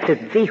 But he makes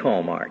it the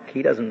hallmark.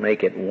 He doesn't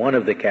make it one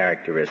of the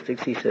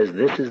characteristics. He says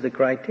this is the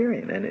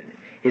criterion. And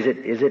is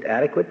it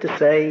adequate to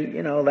say,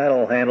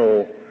 that'll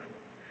handle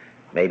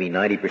maybe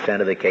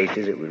 90% of the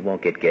cases? It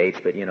won't get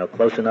Gates, but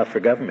close enough for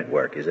government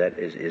work. Is that?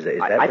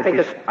 I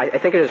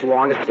think it is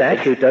long as the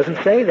statute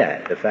doesn't say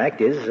that. The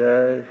fact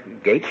is,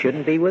 Gates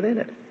shouldn't be within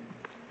it.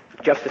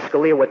 Justice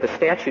Scalia, what the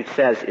statute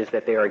says is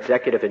that they are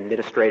executive,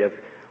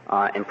 administrative,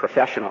 and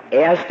professional,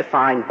 as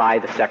defined by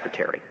the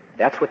Secretary.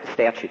 That's what the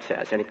statute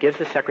says, and it gives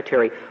the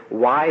Secretary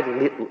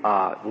wide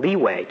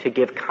leeway to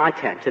give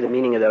content to the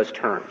meaning of those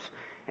terms.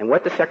 And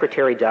what the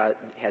Secretary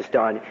has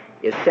done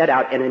is set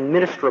out an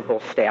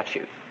administrable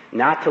statute,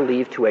 not to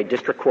leave to a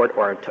district court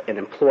or an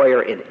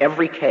employer in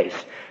every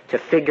case to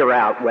figure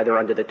out whether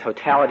under the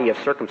totality of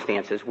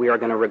circumstances we are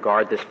going to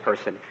regard this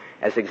person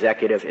as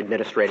executive,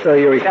 administrative. So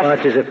your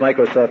response is if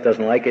Microsoft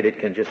doesn't like it, it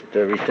can just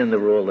rescind the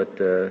rule that,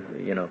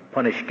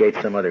 punish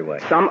Gates some other way.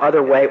 Some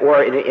other way,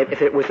 or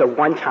if it was a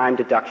one-time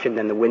deduction,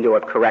 then the window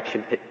of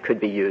correction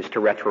could be used to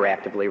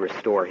retroactively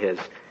restore his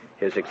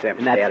exempt status.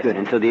 And that's good.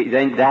 And so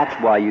then that's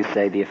why you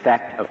say the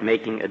effect of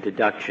making a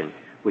deduction,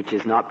 which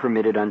is not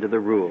permitted under the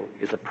rule,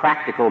 is a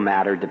practical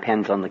matter,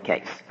 depends on the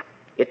case.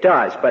 It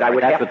does, but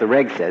that's what the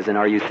reg says. And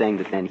are you saying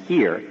that then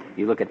here,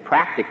 you look at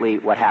practically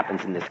what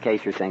happens in this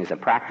case, you're saying as a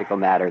practical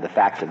matter, the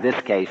facts of this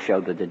case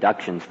show the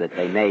deductions that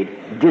they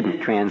made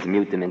didn't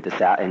transmute them into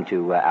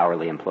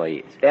hourly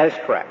employees. That is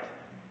correct.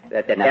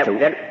 That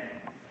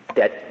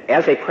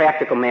as a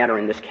practical matter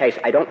in this case,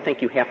 I don't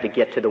think you have to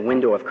get to the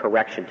window of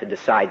correction to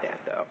decide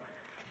that, though.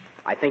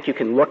 I think you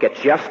can look at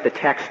just the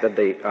text of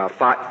the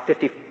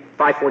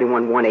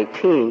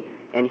 541-118,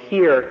 and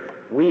here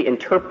we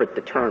interpret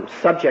the term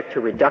subject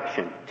to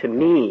reduction to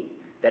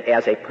mean that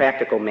as a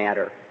practical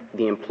matter,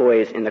 the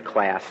employees in the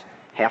class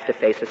have to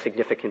face a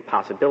significant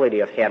possibility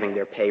of having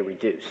their pay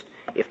reduced.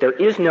 If there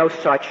is no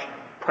such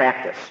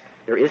practice,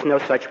 there is no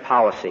such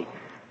policy,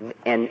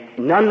 and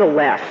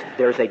nonetheless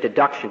there's a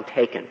deduction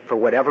taken for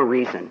whatever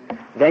reason,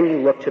 then you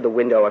look to the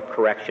window of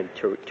correction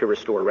to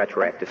restore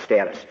retroactive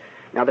status.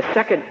 Now, the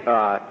second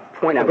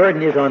point... The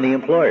burden is on the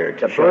employer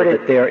to show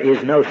that there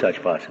is no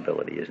such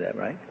possibility. Is that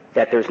right?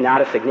 That there's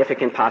not a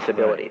significant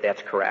possibility.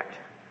 That's correct.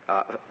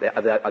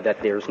 That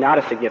there's not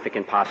a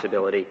significant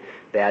possibility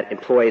that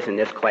employees in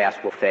this class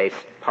will face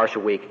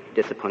partial week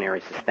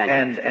disciplinary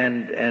suspension.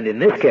 And in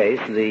this case,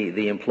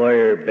 the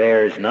employer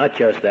bears not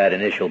just that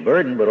initial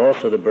burden, but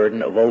also the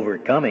burden of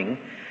overcoming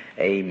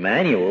a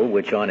manual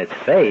which on its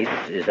face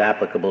is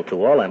applicable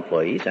to all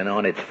employees, and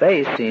on its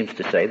face seems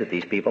to say that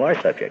these people are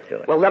subject to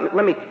it. Well,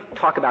 let me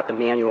talk about the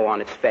manual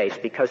on its face,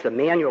 because the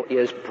manual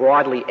is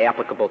broadly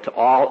applicable to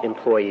all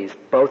employees,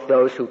 both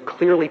those who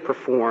clearly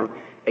perform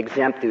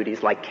exempt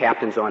duties like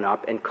captains on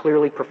up and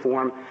clearly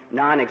perform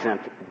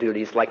non-exempt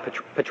duties like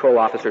patrol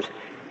officers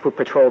who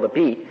patrol the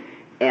beat.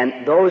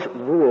 And those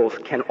rules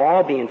can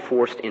all be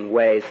enforced in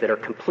ways that are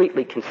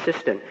completely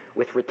consistent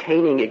with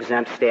retaining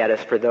exempt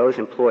status for those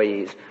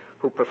employees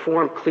who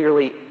perform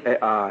clearly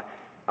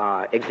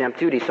exempt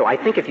duties. So I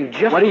think if you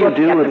just what do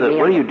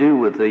you do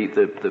with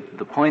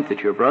the point that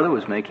your brother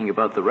was making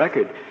about the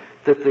record,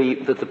 that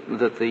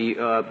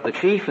the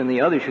chief and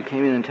the others who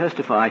came in and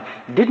testified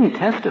didn't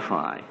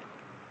testify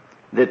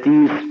that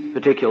these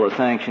particular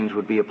sanctions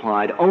would be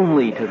applied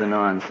only to the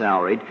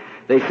non-salaried.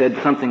 They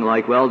said something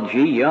like, well,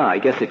 gee, yeah, I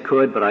guess it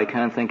could, but I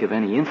can't think of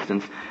any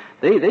instance.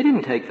 They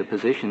didn't take the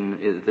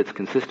position that's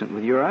consistent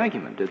with your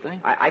argument, did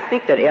they? I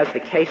think that as the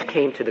case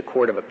came to the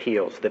Court of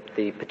Appeals,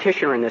 the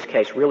petitioner in this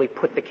case really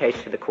put the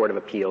case to the Court of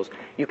Appeals.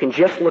 You can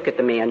just look at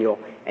the manual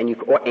and you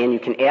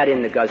can add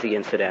in the Guzzi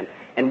incident,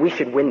 and we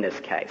should win this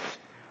case.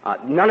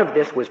 None of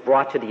this was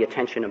brought to the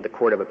attention of the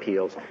Court of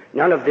Appeals.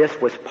 None of this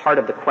was part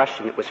of the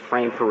question that was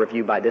framed for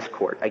review by this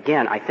Court.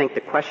 Again, I think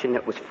the question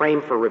that was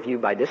framed for review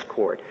by this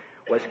Court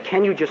was,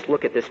 can you just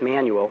look at this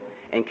manual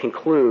and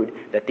conclude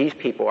that these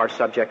people are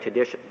subject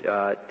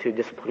to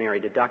disciplinary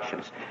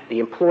deductions?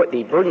 The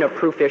burden of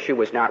proof issue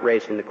was not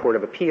raised in the Court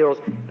of Appeals,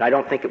 and I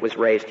don't think it was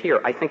raised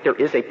here. I think there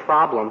is a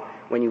problem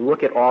when you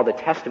look at all the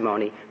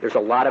testimony. There's a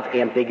lot of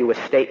ambiguous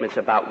statements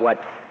about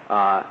what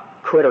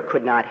could or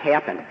could not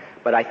happen.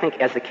 But I think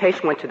as the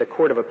case went to the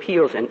Court of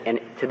Appeals and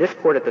to this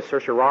Court at the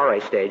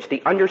certiorari stage,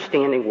 the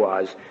understanding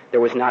was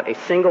there was not a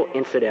single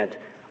incident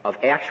of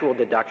actual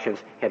deductions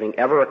having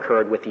ever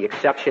occurred, with the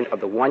exception of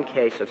the one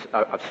case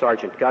of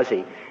Sergeant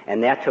Guzzi,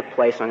 and that took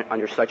place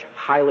under such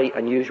highly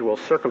unusual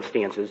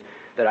circumstances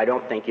that I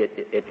don't think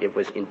it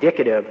was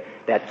indicative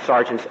that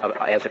sergeants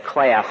as a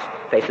class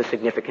face a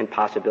significant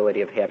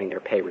possibility of having their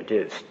pay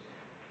reduced.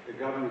 The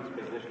government's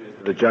position is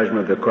that the judgment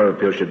of the Court of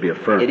Appeals should be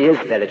affirmed. It is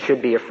that it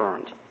should be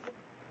affirmed.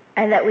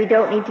 And that we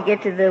don't need to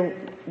get to the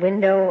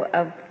window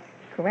of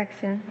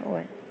correction? Or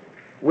what?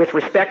 With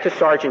respect to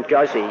Sergeant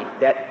Guzzi,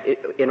 that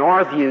in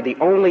our view, the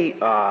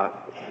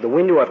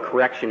window of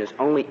correction is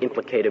only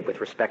implicated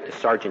with respect to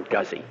Sergeant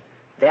Guzzi.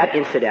 That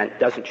incident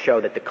doesn't show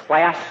that the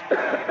class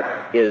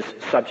is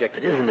subject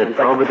to... Isn't it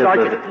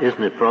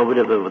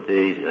probative of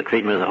the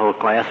treatment of the whole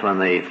class when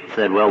they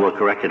said, well, we'll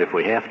correct it if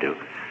we have to?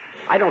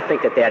 I don't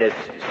think that is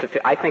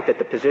sufficient. I think that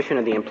the position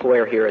of the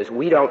employer here is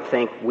we don't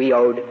think we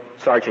owed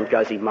Sergeant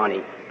Guzzi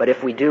money, but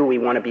if we do, we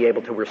want to be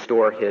able to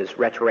restore his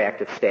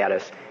retroactive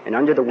status. And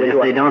under the window...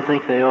 If they don't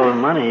think they owe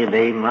him money,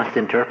 they must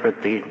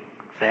interpret the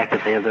fact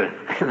that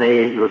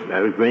they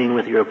are agreeing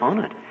with your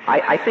opponent.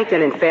 I think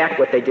that, in fact,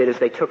 what they did is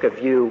they took a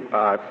view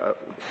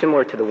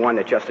similar to the one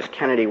that Justice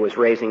Kennedy was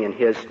raising in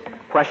his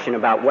question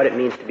about what it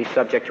means to be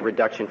subject to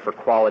reduction for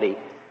quality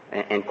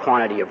and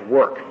quantity of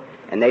work.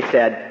 And they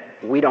said,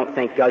 we don't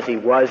think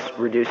Guzzi was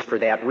reduced for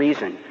that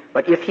reason.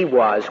 But if he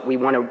was, we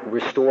want to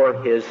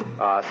restore his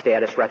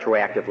status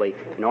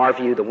retroactively. In our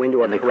view, the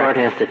window of correction... And the court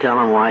has to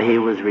tell him why he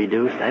was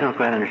reduced? I don't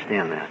quite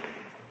understand that.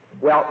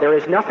 Well, there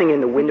is nothing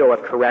in the window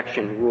of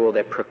correction rule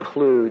that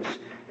precludes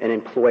an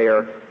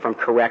employer from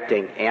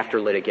correcting after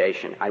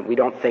litigation. We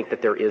don't think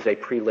that there is a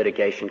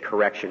pre-litigation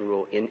correction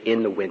rule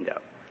in the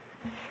window.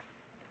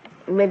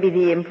 Maybe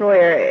the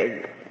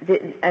employer,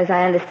 as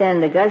I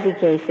understand the Guzzi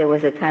case, there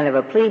was a kind of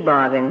a plea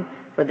bargain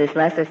for this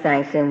lesser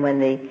sanction when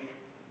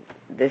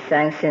the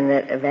sanction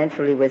that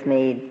eventually was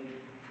made,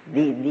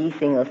 the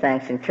single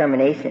sanction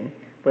termination,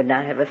 would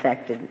not have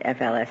affected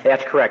FLS.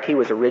 That's correct. He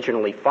was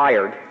originally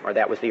fired, or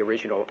that was the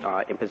original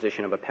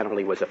imposition of a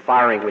penalty, was a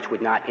firing, which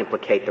would not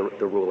implicate the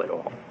rule at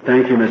all.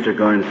 Thank you, Mr.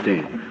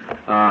 Gornstein.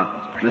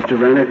 Mr.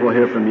 Rennick, we'll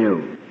hear from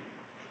you.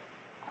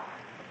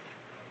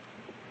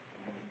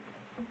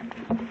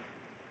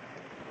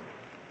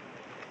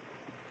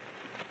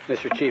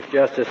 Mr. Chief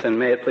Justice, and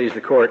may it please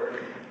the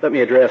Court, let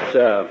me address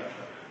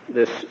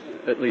this,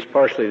 at least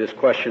partially, this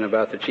question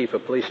about the Chief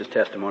of Police's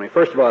testimony.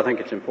 First of all, I think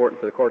it's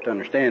important for the Court to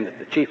understand that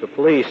the Chief of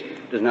Police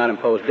does not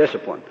impose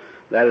discipline.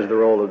 That is the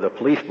role of the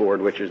police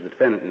board, which is the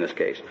defendant in this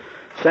case.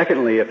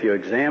 Secondly, if you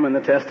examine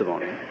the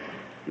testimony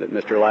that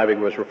Mr. Liebig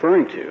was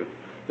referring to,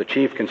 the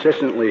Chief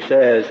consistently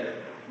says,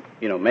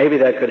 maybe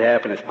that could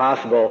happen, it's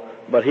possible,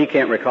 but he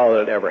can't recall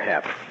that it ever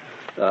happened.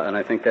 And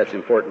I think that's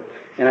important.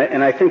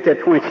 And I think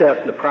that points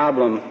out the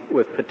problem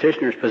with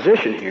petitioner's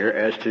position here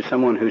as to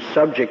someone who's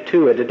subject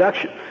to a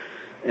deduction.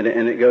 And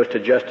it goes to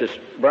Justice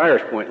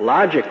Breyer's point.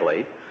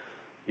 Logically,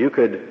 you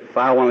could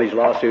file one of these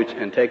lawsuits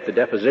and take the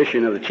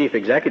deposition of the chief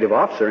executive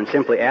officer and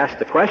simply ask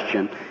the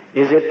question,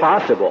 is it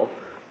possible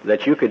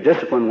that you could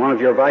discipline one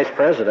of your vice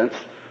presidents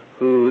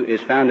who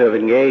is found to have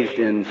engaged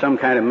in some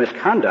kind of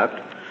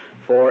misconduct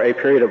for a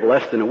period of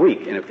less than a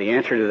week? And if the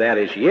answer to that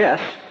is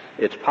yes,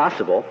 it's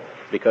possible,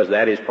 because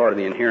that is part of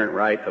the inherent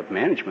right of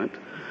management,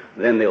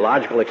 then the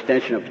logical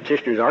extension of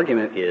petitioner's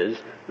argument is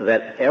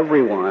that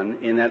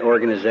everyone in that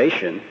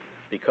organization,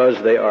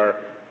 because they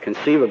are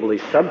conceivably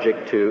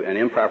subject to an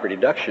improper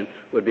deduction,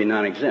 would be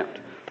non-exempt.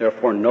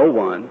 Therefore, no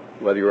one,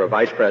 whether you're a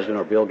vice president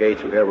or Bill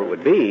Gates, whoever it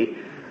would be,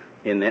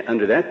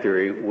 under that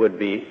theory, would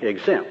be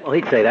exempt. Well,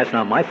 he'd say that's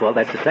not my fault,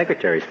 that's the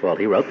Secretary's fault.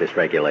 He wrote this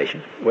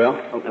regulation. Well,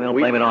 I don't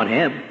blame it on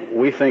him.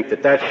 We think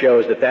that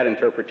shows that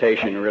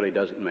interpretation really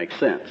doesn't make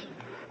sense.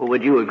 Well,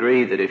 would you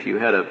agree that if you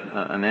had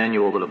a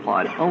manual that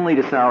applied only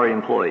to salaried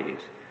employees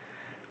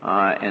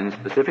and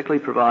specifically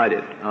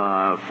provided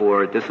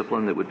for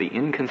discipline that would be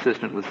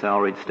inconsistent with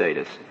salaried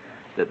status,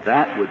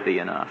 that would be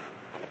enough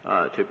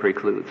to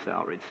preclude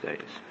salaried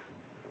status?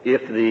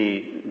 If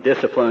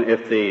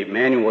the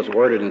manual was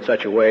worded in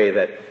such a way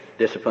that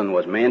discipline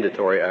was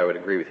mandatory, I would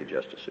agree with you,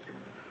 Justice Souter.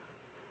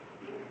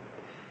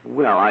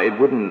 Well,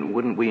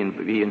 wouldn't we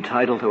be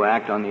entitled to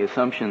act on the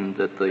assumption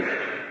that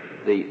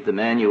the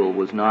manual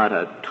was not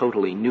a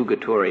totally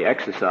nugatory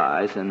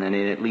exercise, and then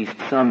in at least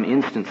some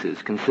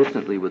instances,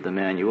 consistently with the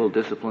manual,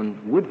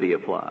 discipline would be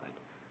applied?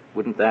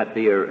 Wouldn't that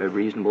be a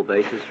reasonable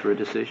basis for a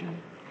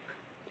decision?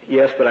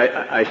 Yes, but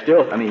I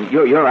still... I mean,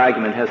 your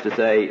argument has to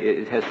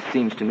say,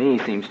 seems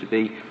to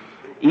be,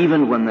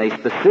 even when they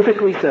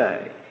specifically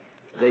say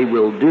they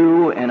will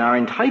do and are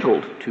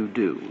entitled to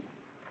do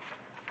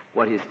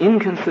what is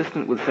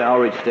inconsistent with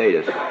salaried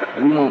status,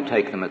 we won't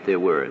take them at their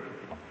word.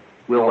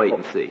 We'll wait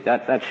and see.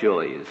 That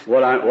surely is.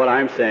 What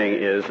I'm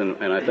saying is,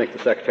 and I think the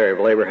Secretary of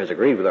Labor has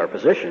agreed with our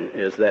position,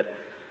 is that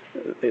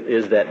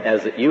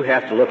you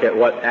have to look at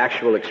what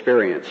actual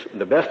experience.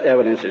 The best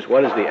evidence is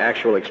what is the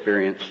actual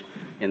experience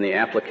in the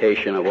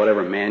application of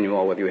whatever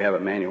manual, whether you have a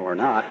manual or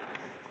not,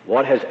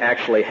 what has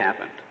actually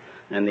happened.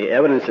 And the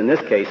evidence in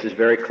this case is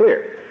very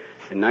clear.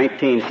 In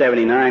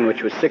 1979,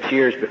 which was 6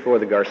 years before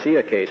the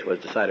Garcia case was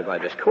decided by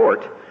this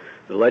court,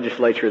 the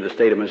legislature of the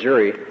state of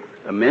Missouri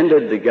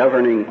amended the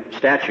governing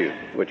statute,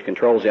 which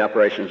controls the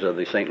operations of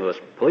the St. Louis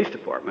Police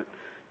Department,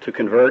 to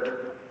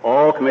convert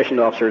all commissioned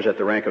officers at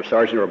the rank of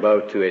sergeant or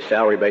above to a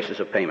salary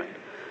basis of payment.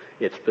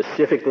 It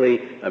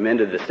specifically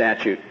amended the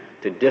statute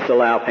to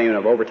disallow payment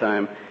of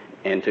overtime,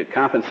 and to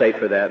compensate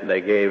for that,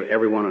 they gave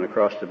everyone an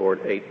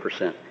across-the-board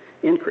 8%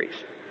 increase.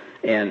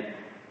 And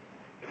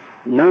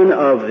none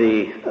of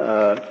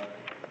the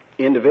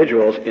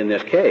individuals in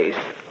this case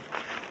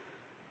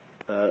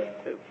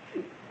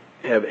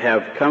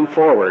have come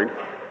forward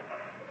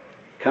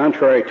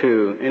contrary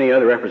to any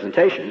other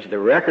representations. The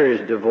record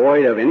is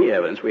devoid of any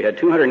evidence. We had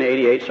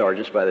 288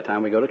 sergeants by the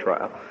time we go to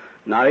trial.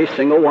 Not a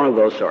single one of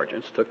those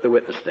sergeants took the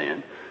witness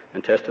stand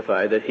and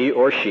testified that he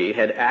or she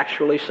had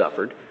actually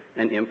suffered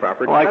an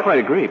improper deduction. Well, I quite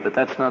agree, but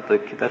that's not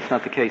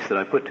the case that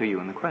I put to you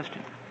in the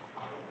question.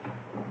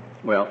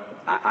 Well,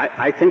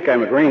 I think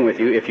I'm agreeing with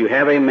you. If you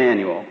have a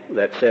manual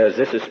that says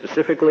this is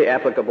specifically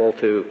applicable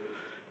to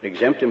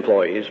exempt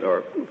employees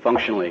or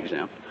functionally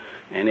exempt,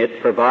 and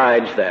it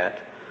provides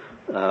that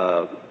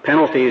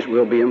penalties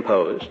will be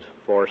imposed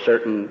for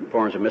certain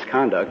forms of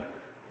misconduct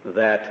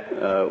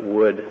that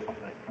would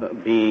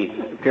be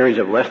periods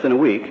of less than a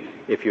week,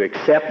 if you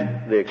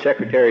accept the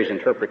Secretary's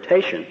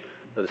interpretation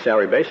of the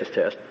salary basis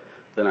test,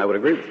 then I would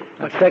agree with you.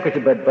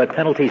 But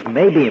penalties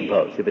may be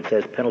imposed. If it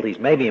says penalties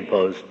may be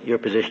imposed, your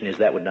position is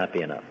that would not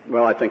be enough.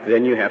 Well, I think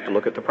then you have to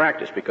look at the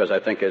practice, because I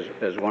think,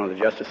 as one of the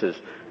justices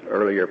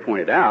earlier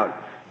pointed out,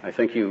 I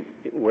think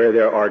where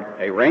there are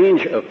a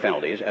range of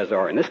penalties, as there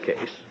are in this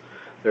case,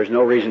 there's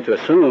no reason to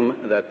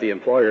assume that the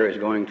employer is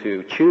going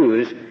to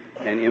choose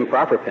an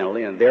improper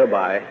penalty and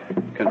thereby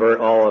convert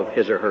all of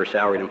his or her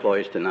salaried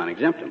employees to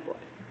non-exempt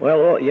employees.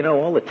 Well,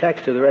 all the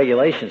text of the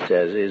regulation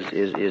says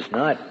is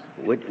not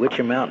which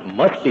amount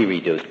must be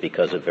reduced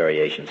because of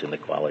variations in the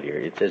quality.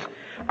 It says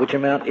which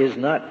amount is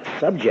not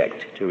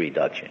subject to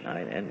reduction.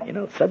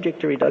 And subject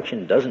to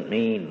reduction doesn't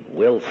mean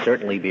will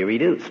certainly be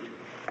reduced.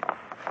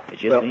 It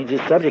just means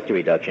it's subject to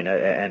reduction.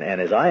 And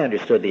as I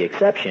understood the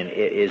exception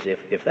is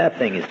if that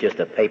thing is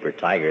just a paper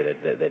tiger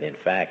that in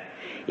fact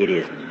it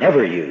is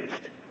never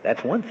used,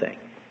 that's one thing.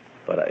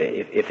 But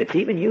if it's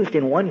even used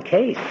in one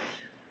case,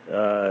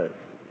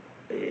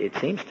 it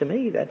seems to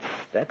me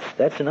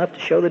that's enough to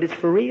show that it's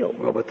for real.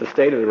 Well, but the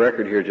state of the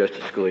record here,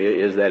 Justice Scalia,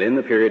 is that in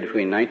the period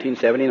between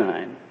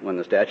 1979, when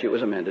the statute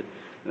was amended,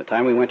 and the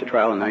time we went to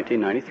trial in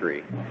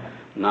 1993,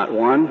 not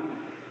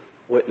one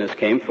witness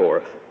came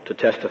forth to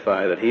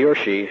testify that he or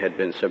she had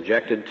been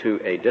subjected to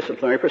a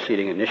disciplinary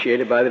proceeding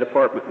initiated by the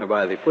department or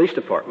by the police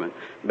department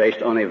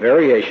based on a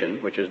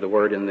variation, which is the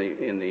word in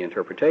the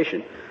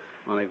interpretation,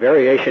 on a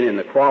variation in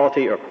the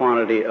quality or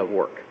quantity of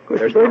work.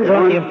 There's the burden's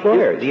on the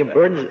employer. The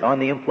burden's on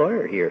the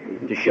employer here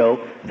to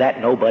show that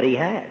nobody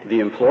had.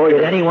 The employer.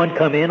 Did anyone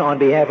come in on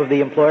behalf of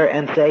the employer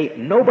and say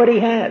nobody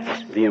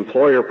has? The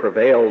employer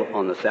prevailed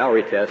on the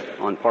salary test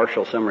on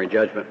partial summary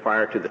judgment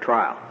prior to the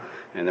trial.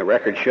 And the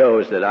record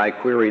shows that I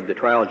queried the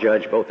trial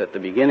judge both at the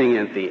beginning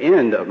and at the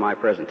end of my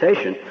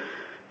presentation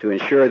to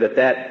ensure that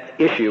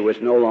that issue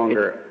was no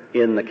longer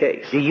in the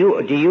case. Do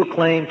you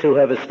claim to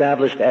have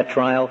established at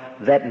trial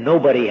that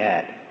nobody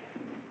had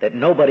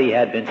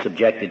been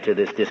subjected to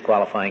this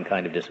disqualifying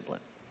kind of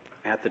discipline?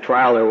 At the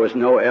trial, there was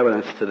no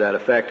evidence to that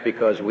effect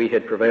because we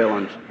had prevailed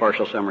on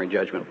partial summary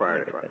judgment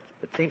prior to trial.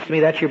 It seems to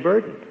me that's your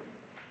burden.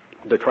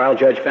 The trial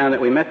judge found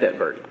that we met that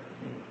burden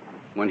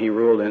when he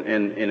ruled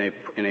in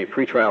a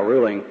pretrial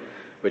ruling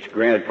which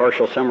granted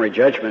partial summary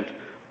judgment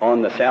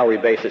on the salary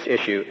basis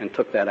issue and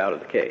took that out of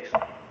the case.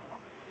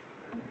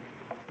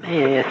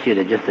 May I ask you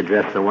to just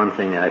address the one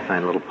thing that I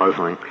find a little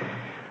puzzling?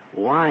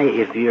 Why,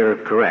 if you're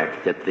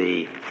correct that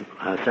the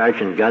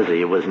Sergeant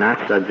Guzzi was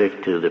not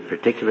subject to the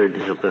particular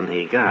discipline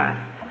he got,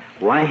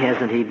 why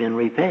hasn't he been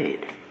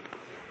repaid?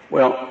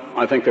 Well,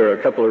 I think there are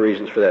a couple of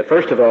reasons for that.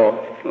 First of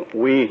all,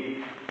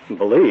 we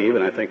believe,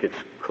 and I think it's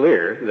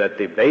clear, that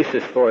the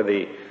basis for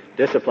the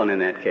discipline in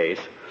that case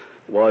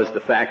was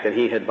the fact that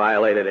he had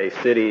violated a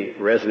city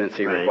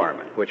residency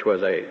requirement, which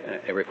was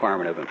a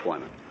requirement of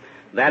employment.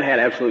 That had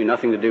absolutely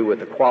nothing to do with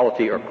the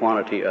quality or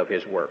quantity of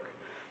his work.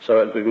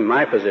 So it would be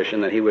my position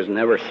that he was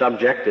never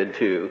subjected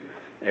to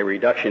a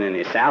reduction in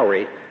his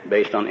salary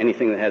based on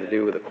anything that had to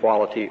do with the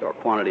quality or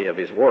quantity of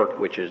his work,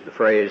 which is the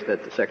phrase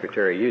that the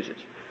Secretary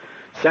uses.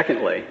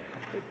 Secondly,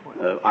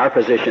 our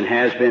position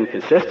has been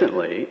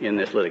consistently in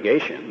this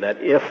litigation that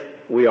if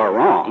we are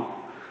wrong,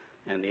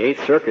 and the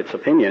Eighth Circuit's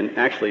opinion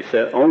actually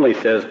only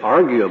says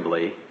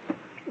arguably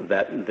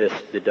that this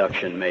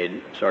deduction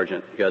made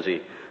Sergeant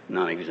Guzzi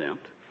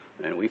non-exempt,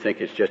 and we think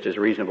it's just as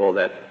reasonable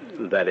that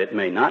it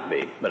may not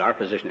be. But our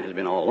position has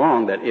been all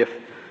along that if,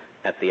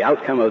 at the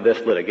outcome of this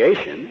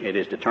litigation, it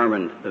is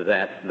determined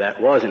that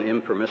that was an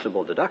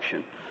impermissible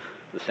deduction,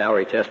 the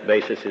salary test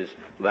basis is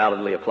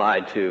validly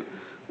applied to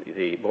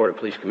the Board of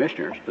Police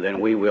Commissioners, then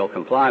we will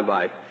comply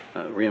by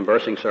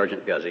reimbursing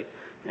Sergeant Guzzi,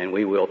 and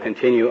we will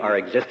continue our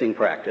existing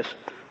practice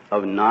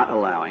of not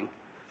allowing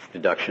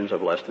deductions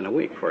of less than a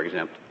week for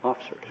exempt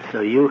officers.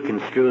 So you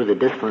construe the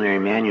disciplinary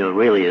manual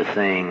really as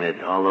saying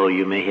that although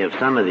you may have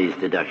some of these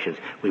deductions,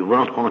 we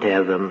won't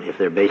have them if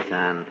they're based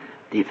on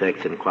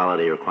defects in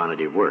quality or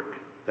quantity of work.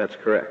 That's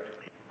correct.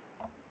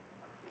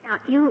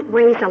 You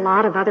raised a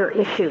lot of other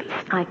issues,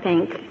 I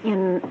think,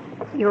 in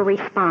your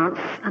response,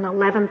 an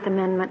 11th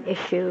Amendment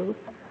issue,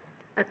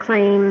 a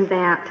claim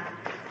that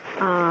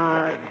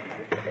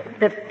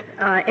the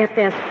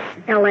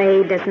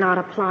FSLA does not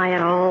apply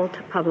at all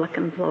to public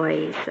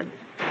employees of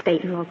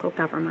state and local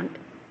government,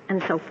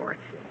 and so forth.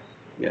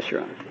 Yes,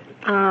 Your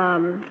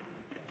Honor.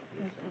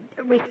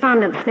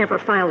 Respondents never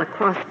filed a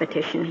cross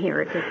petition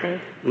here, did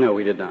they? No,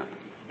 we did not.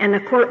 And the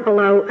court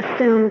below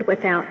assumed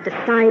without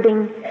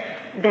deciding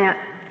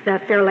that the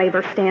Fair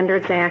Labor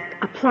Standards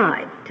Act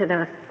applied to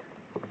the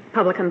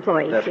public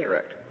employees That's here.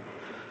 Correct.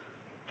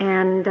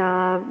 And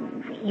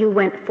you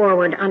went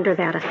forward under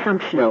that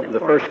assumption. Well, the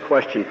first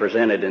question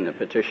presented in the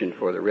petition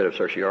for the writ of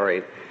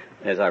certiorari,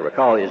 as I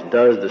recall, is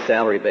does the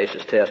salary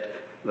basis test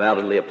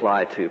validly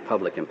apply to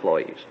public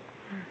employees?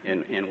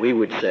 And we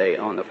would say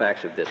on the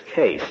facts of this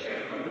case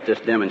that this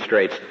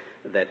demonstrates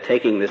that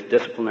taking this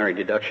disciplinary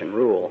deduction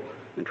rule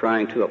and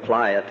trying to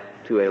apply it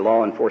to a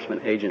law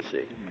enforcement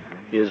agency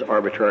is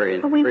arbitrary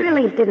and we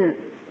really didn't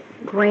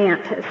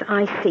grant, as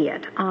I see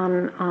it,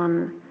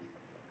 on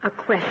a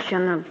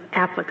question of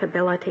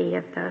applicability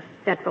of the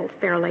Federal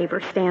Fair Labor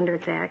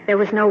Standards Act. There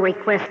was no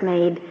request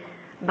made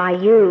by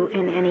you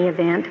in any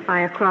event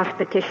by a cross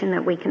petition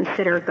that we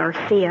reconsider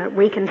Garcia.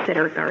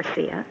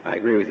 I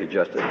agree with you,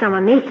 Justice. Some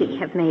amici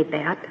have made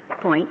that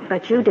point,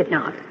 but you did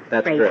not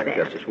That's raise correct,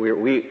 that. Justice.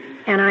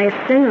 And I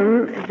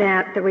assume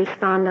that the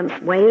respondents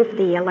waived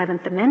the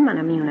 11th Amendment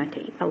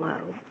immunity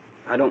below.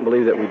 I don't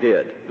believe that we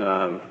did.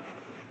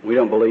 We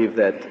don't believe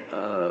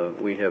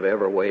that we have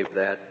ever waived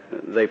that.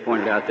 They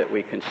pointed out that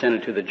we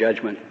consented to the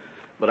judgment,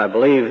 but I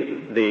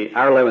believe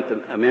our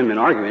 11th Amendment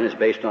argument is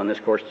based on this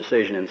Court's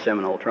decision in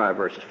Seminole Tribe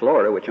versus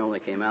Florida, which only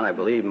came out, I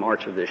believe,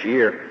 March of this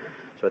year.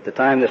 So at the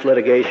time this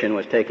litigation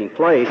was taking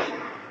place,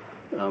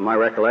 my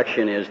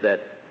recollection is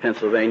that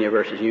Pennsylvania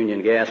versus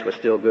Union Gas was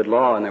still good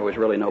law, and there was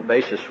really no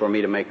basis for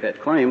me to make that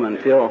claim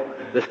until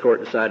this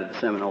Court decided the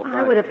Seminole Tribe.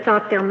 I would have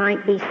thought there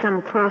might be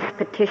some cross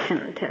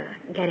petition to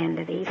get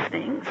into these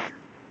things.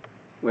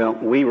 Well,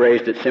 we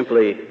raised it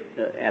simply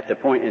at the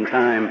point in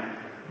time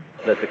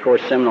that the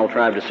Court's Seminole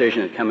Tribe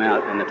decision had come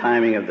out and the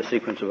timing of the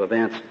sequence of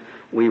events.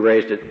 We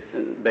raised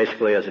it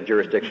basically as a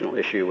jurisdictional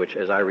issue, which,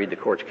 as I read the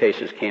Court's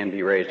cases, can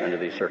be raised under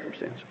these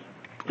circumstances.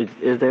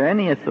 Is there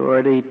any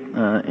authority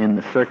in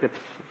the circuits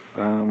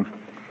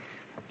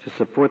to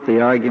support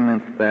the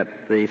argument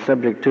that the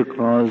Subject to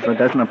clause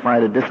doesn't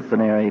apply to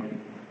disciplinary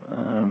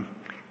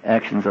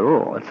actions at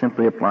all? It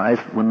simply applies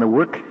when the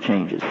work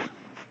changes.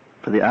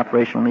 for the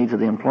operational needs of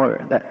the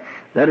employer.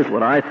 That is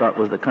what I thought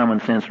was the common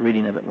sense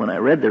reading of it when I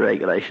read the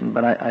regulation,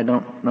 but I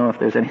don't know if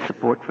there's any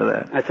support for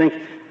that. I think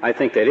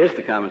that is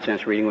the common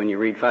sense reading when you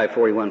read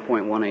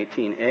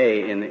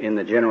 541.118A in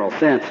the general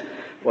sense.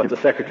 What the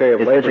Secretary of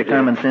Labor did. It's such a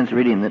common sense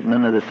reading that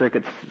none of the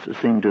circuits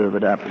seem to have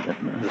adopted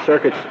it. No.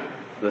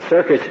 The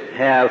circuits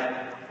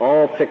have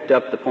all picked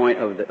up the point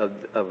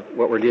of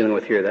what we're dealing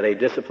with here, that a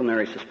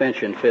disciplinary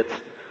suspension fits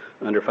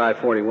under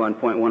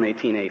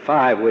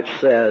 541.118A5, which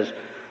says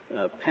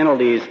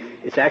penalties.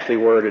 It's actually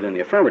worded in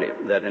the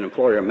affirmative that an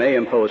employer may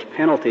impose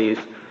penalties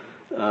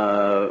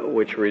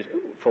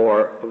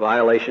for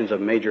violations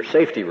of major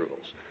safety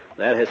rules.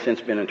 That has since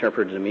been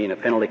interpreted to mean a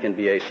penalty can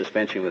be a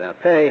suspension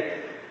without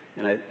pay,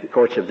 and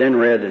courts have then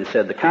read and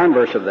said the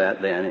converse of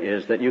that then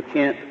is that you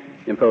can't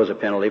impose a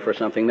penalty for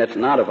something that's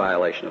not a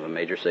violation of a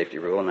major safety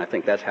rule, and I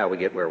think that's how we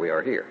get where we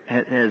are here.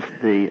 Has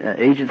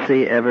the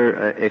agency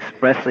ever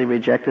expressly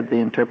rejected the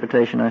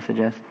interpretation I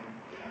suggest?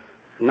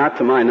 Not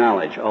to my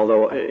knowledge,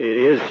 although it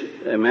is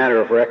a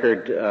matter of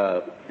record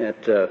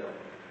at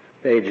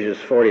pages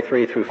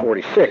 43 through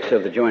 46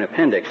 of the Joint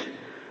Appendix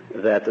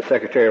that the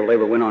Secretary of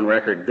Labor went on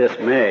record this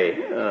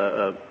May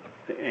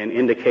and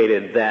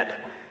indicated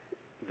that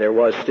there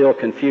was still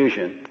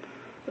confusion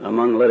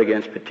among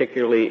litigants,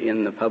 particularly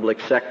in the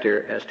public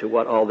sector, as to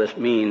what all this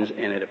means,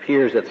 and it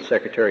appears that the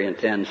Secretary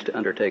intends to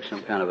undertake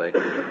some kind of a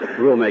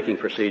rulemaking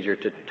procedure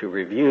to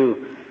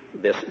review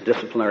this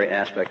disciplinary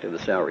aspect of the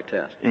salary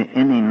test. That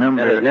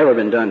has never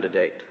been done to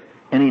date.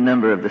 Any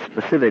number of the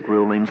specific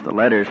rulings, the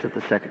letters that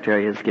the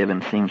Secretary has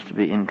given, seems to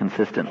be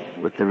inconsistent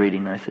with the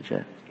reading I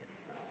suggest.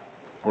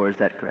 Or is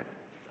that correct?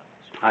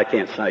 I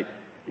can't cite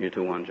you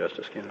to one,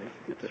 Justice Kennedy,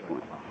 at this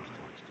point.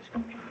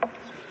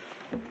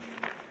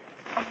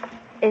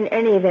 In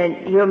any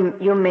event,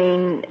 your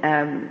main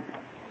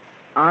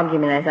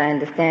argument, as I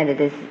understand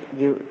it, is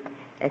you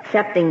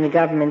accepting the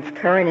government's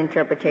current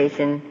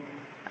interpretation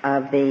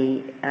of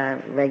the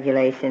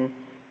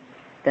regulation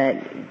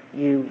that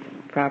you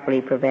properly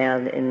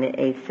prevailed in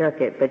the Eighth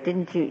Circuit. But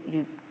didn't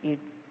you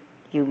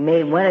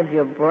made one of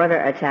your broader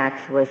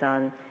attacks was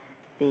on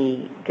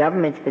the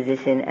government's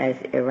position as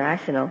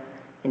irrational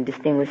in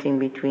distinguishing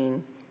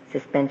between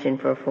suspension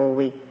for a full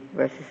week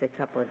versus a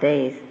couple of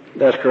days?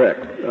 That's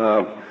correct.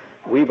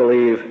 We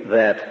believe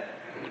that,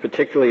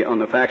 particularly on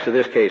the facts of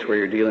this case where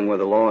you're dealing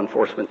with a law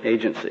enforcement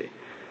agency,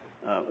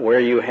 where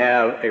you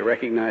have a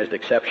recognized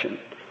exception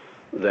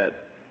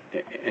that,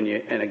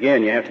 and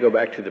again, you have to go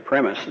back to the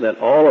premise that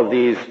all of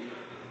these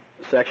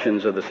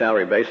sections of the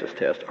salary basis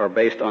test are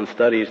based on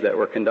studies that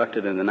were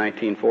conducted in the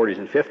 1940s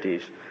and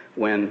 50s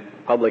when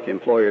public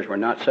employers were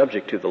not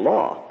subject to the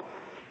law.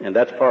 And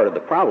that's part of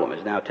the problem,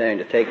 is now trying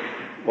to take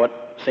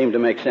what seemed to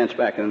make sense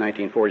back in the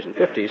 1940s and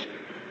 50s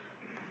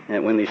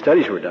and when these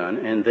studies were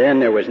done, and then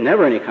there was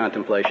never any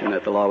contemplation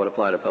that the law would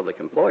apply to public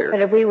employers.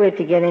 But if we were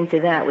to get into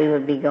that, we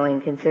would be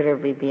going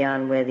considerably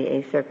beyond where the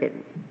Eighth Circuit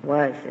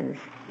was in this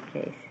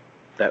case.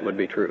 That would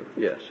be true,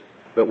 yes.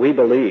 But we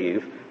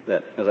believe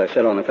that, as I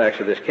said on the facts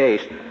of this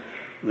case,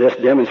 this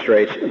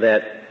demonstrates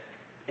that,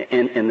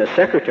 and the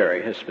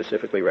Secretary has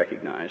specifically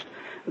recognized,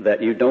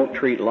 that you don't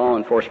treat law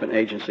enforcement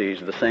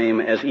agencies the same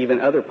as even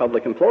other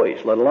public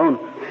employees, let alone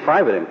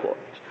private employees.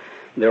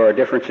 There are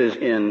differences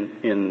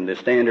in the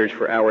standards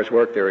for hours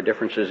worked. There are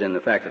differences in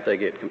the fact that they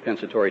get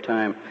compensatory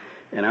time.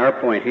 And our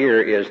point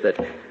here is that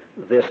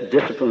this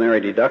disciplinary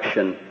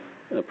deduction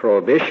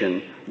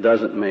prohibition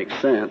doesn't make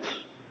sense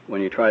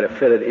when you try to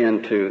fit it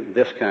into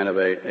this kind of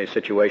a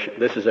situation.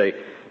 This is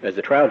as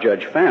the trial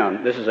judge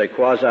found, this is a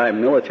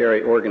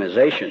quasi-military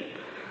organization.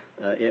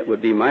 It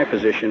would be my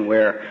position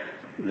where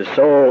the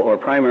sole or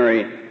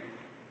primary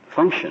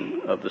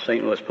function of the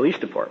St. Louis Police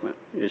Department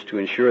is to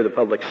ensure the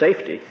public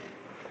safety,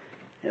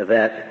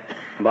 that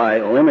by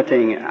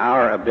limiting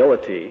our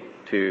ability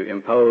to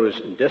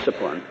impose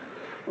discipline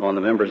on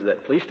the members of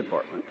that police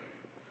department,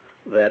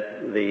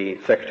 that the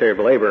Secretary of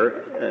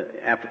Labor,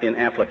 in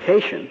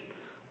application,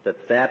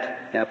 that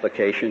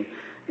application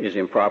is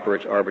improper,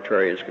 it's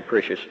arbitrary, it's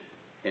capricious,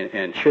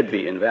 and should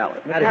be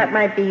invalid. That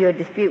might be your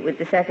dispute with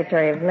the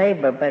Secretary of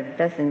Labor, but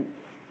doesn't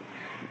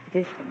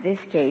this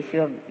case,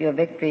 your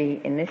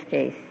victory in this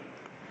case,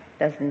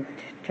 doesn't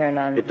turn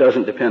on... It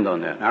doesn't depend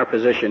on that. Our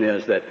position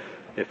is that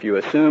if you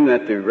assume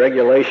that the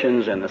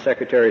regulations and the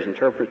Secretary's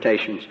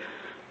interpretations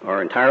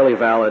are entirely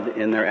valid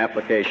in their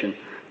application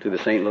to the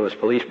St. Louis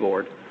Police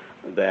Board,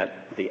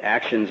 that the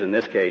actions in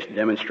this case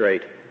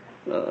demonstrate,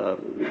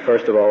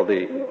 first of all,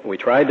 we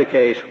tried the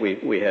case,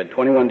 we had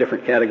 21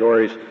 different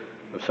categories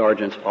of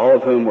sergeants, all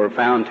of whom were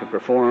found to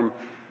perform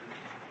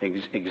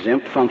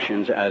exempt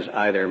functions as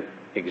either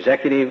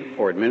executive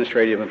or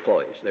administrative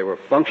employees. They were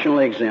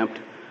functionally exempt,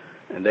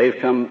 and they've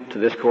come to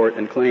this court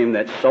and claimed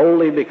that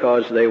solely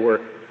because they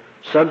were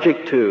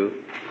subject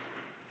to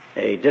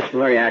a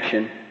disciplinary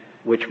action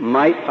which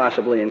might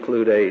possibly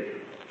include a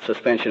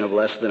suspension of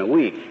less than a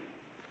week,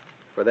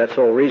 for that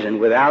sole reason,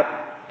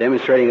 without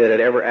demonstrating that it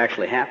ever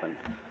actually happened,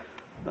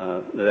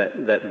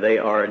 that they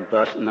are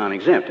thus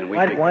non-exempt. And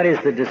why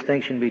does the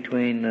distinction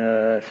between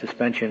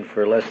suspension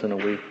for less than a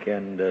week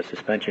and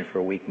suspension for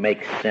a week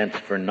make sense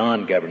for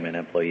non-government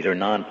employees or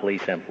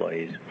non-police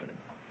employees?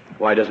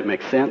 Why does it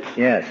make sense?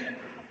 Yes.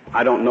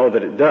 I don't know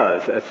that it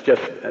does.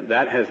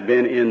 That has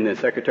been in the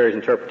Secretary's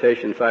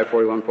interpretation,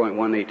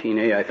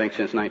 541.118A, I think,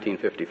 since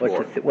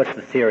 1954. What's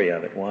the theory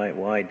of it?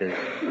 Why does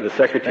the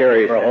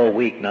Secretary for a whole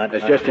week not?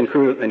 It's just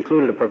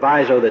included a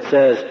proviso that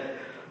says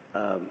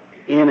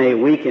in a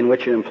week in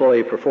which an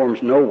employee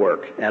performs no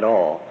work at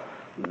all,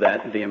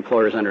 that the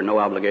employer is under no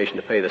obligation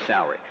to pay the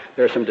salary.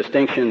 There are some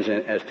distinctions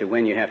as to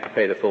when you have to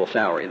pay the full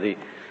salary.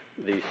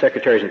 The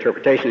Secretary's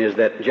interpretation is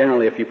that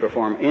generally if you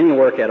perform any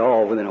work at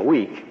all within a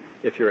week,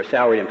 if you're a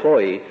salaried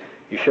employee,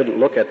 you shouldn't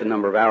look at the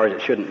number of hours.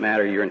 It shouldn't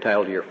matter. You're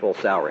entitled to your full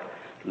salary.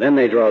 Then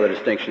they draw the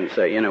distinction and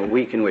say in a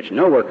week in which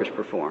no work is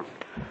performed,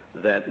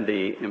 that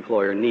the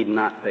employer need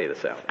not pay the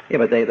salary. Yeah,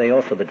 but they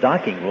also, the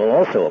docking rule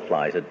also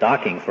applies. That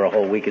docking for a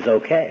whole week is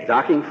okay.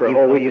 Docking for a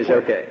whole week is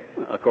okay,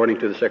 according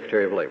to the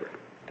Secretary of Labor.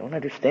 Don't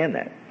understand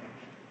that.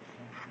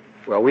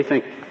 Well, we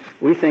think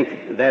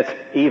that's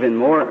even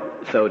more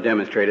so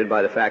demonstrated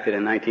by the fact that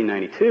in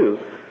 1992,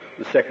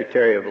 the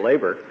Secretary of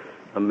Labor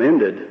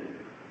amended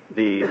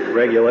the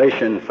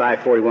regulation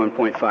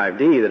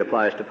 541.5D that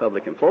applies to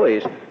public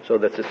employees so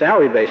that the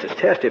salary basis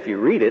test, if you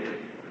read it,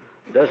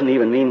 doesn't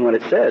even mean what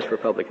it says for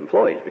public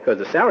employees, because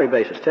the salary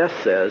basis test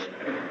says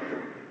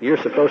you're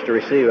supposed to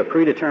receive a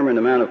predetermined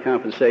amount of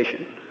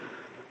compensation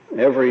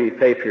every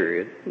pay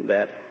period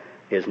that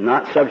is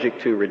not subject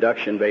to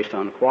reduction based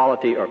on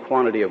quality or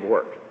quantity of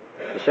work.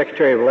 The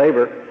Secretary of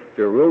Labor,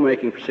 through a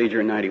rulemaking procedure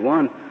in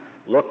 91,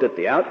 looked at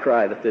the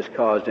outcry that this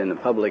caused in the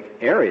public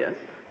area,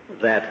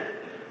 that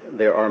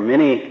there are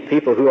many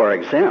people who are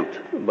exempt,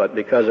 but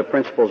because of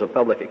principles of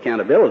public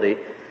accountability,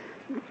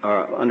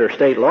 under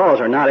state laws,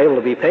 are not able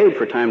to be paid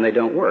for time they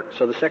don't work.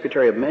 So the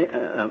Secretary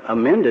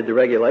amended the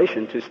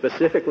regulation to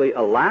specifically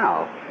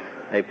allow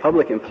a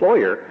public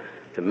employer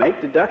to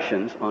make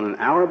deductions on an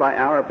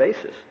hour-by-hour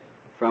basis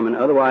from an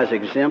otherwise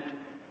exempt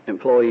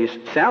employee's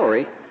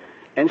salary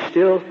and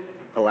still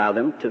allow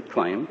them to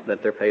claim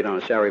that they're paid on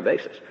a salary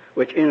basis,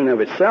 which in and of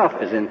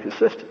itself is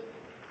inconsistent.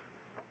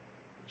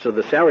 So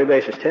the salary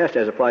basis test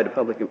as applied to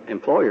public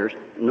employers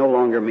no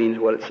longer means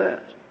what it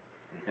says.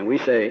 And we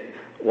say,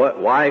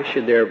 why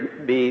should there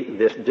be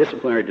this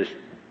disciplinary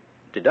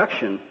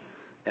deduction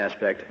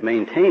aspect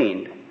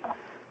maintained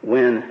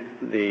when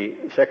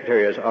the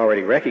Secretary has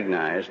already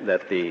recognized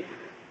that the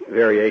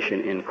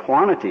variation in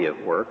quantity of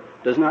work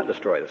does not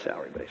destroy the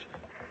salary basis?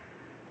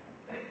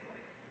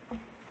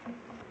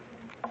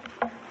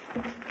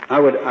 I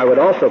would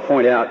also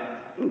point out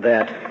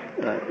that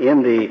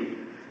in the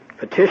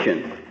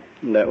petition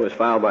that was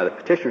filed by the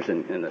petitioners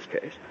in this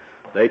case,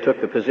 they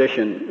took the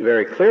position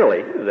very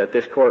clearly that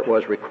this court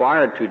was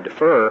required to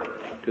defer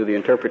to the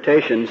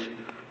interpretations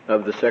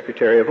of the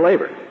Secretary of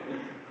Labor.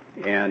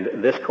 And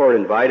this court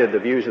invited the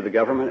views of the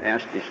government,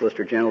 asked the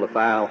Solicitor General to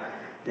file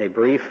a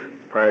brief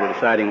prior to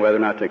deciding whether or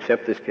not to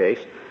accept this case.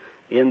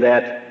 In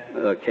that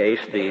case,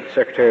 the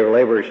Secretary of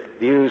Labor's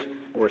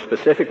views were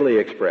specifically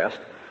expressed,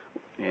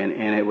 and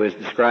it was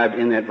described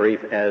in that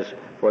brief as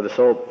for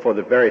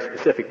the very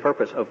specific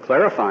purpose of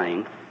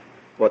clarifying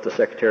what the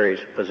Secretary's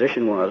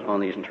position was on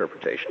these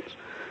interpretations.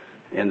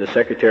 And the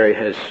Secretary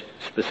has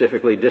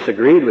specifically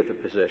disagreed with the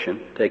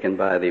position taken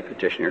by the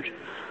petitioners.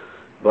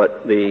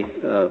 But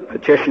the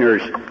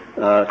petitioners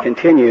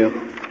continue,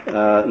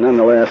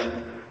 nonetheless,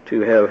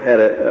 to have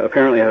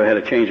apparently have had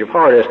a change of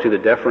heart as to the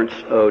deference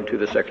owed to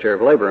the Secretary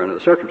of Labor under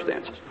the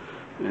circumstances.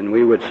 And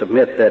we would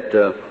submit that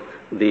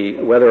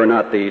whether or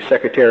not the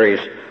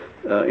Secretary's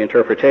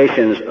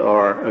interpretations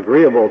are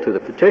agreeable to the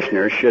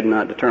petitioners should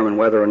not determine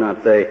whether or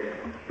not they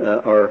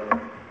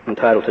are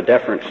entitled to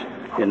deference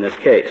in this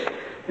case.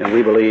 And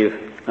we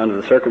believe, under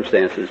the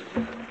circumstances,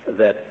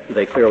 that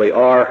they clearly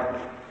are.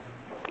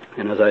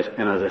 And as I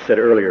said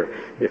earlier,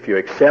 if you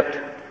accept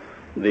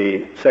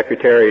the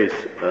Secretary's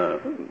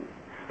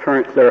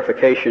current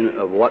clarification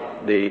of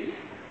what the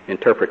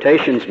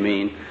interpretations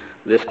mean,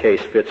 this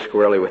case fits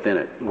squarely within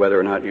it, whether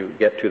or not you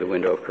get to the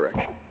window of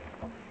correction.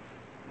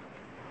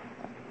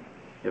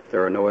 If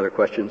there are no other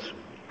questions,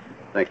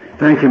 thank you.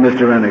 Thank you,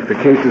 Mr. Rennick. The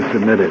case is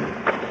submitted.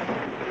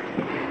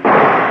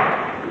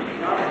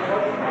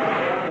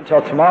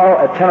 Until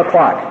tomorrow at 10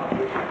 o'clock.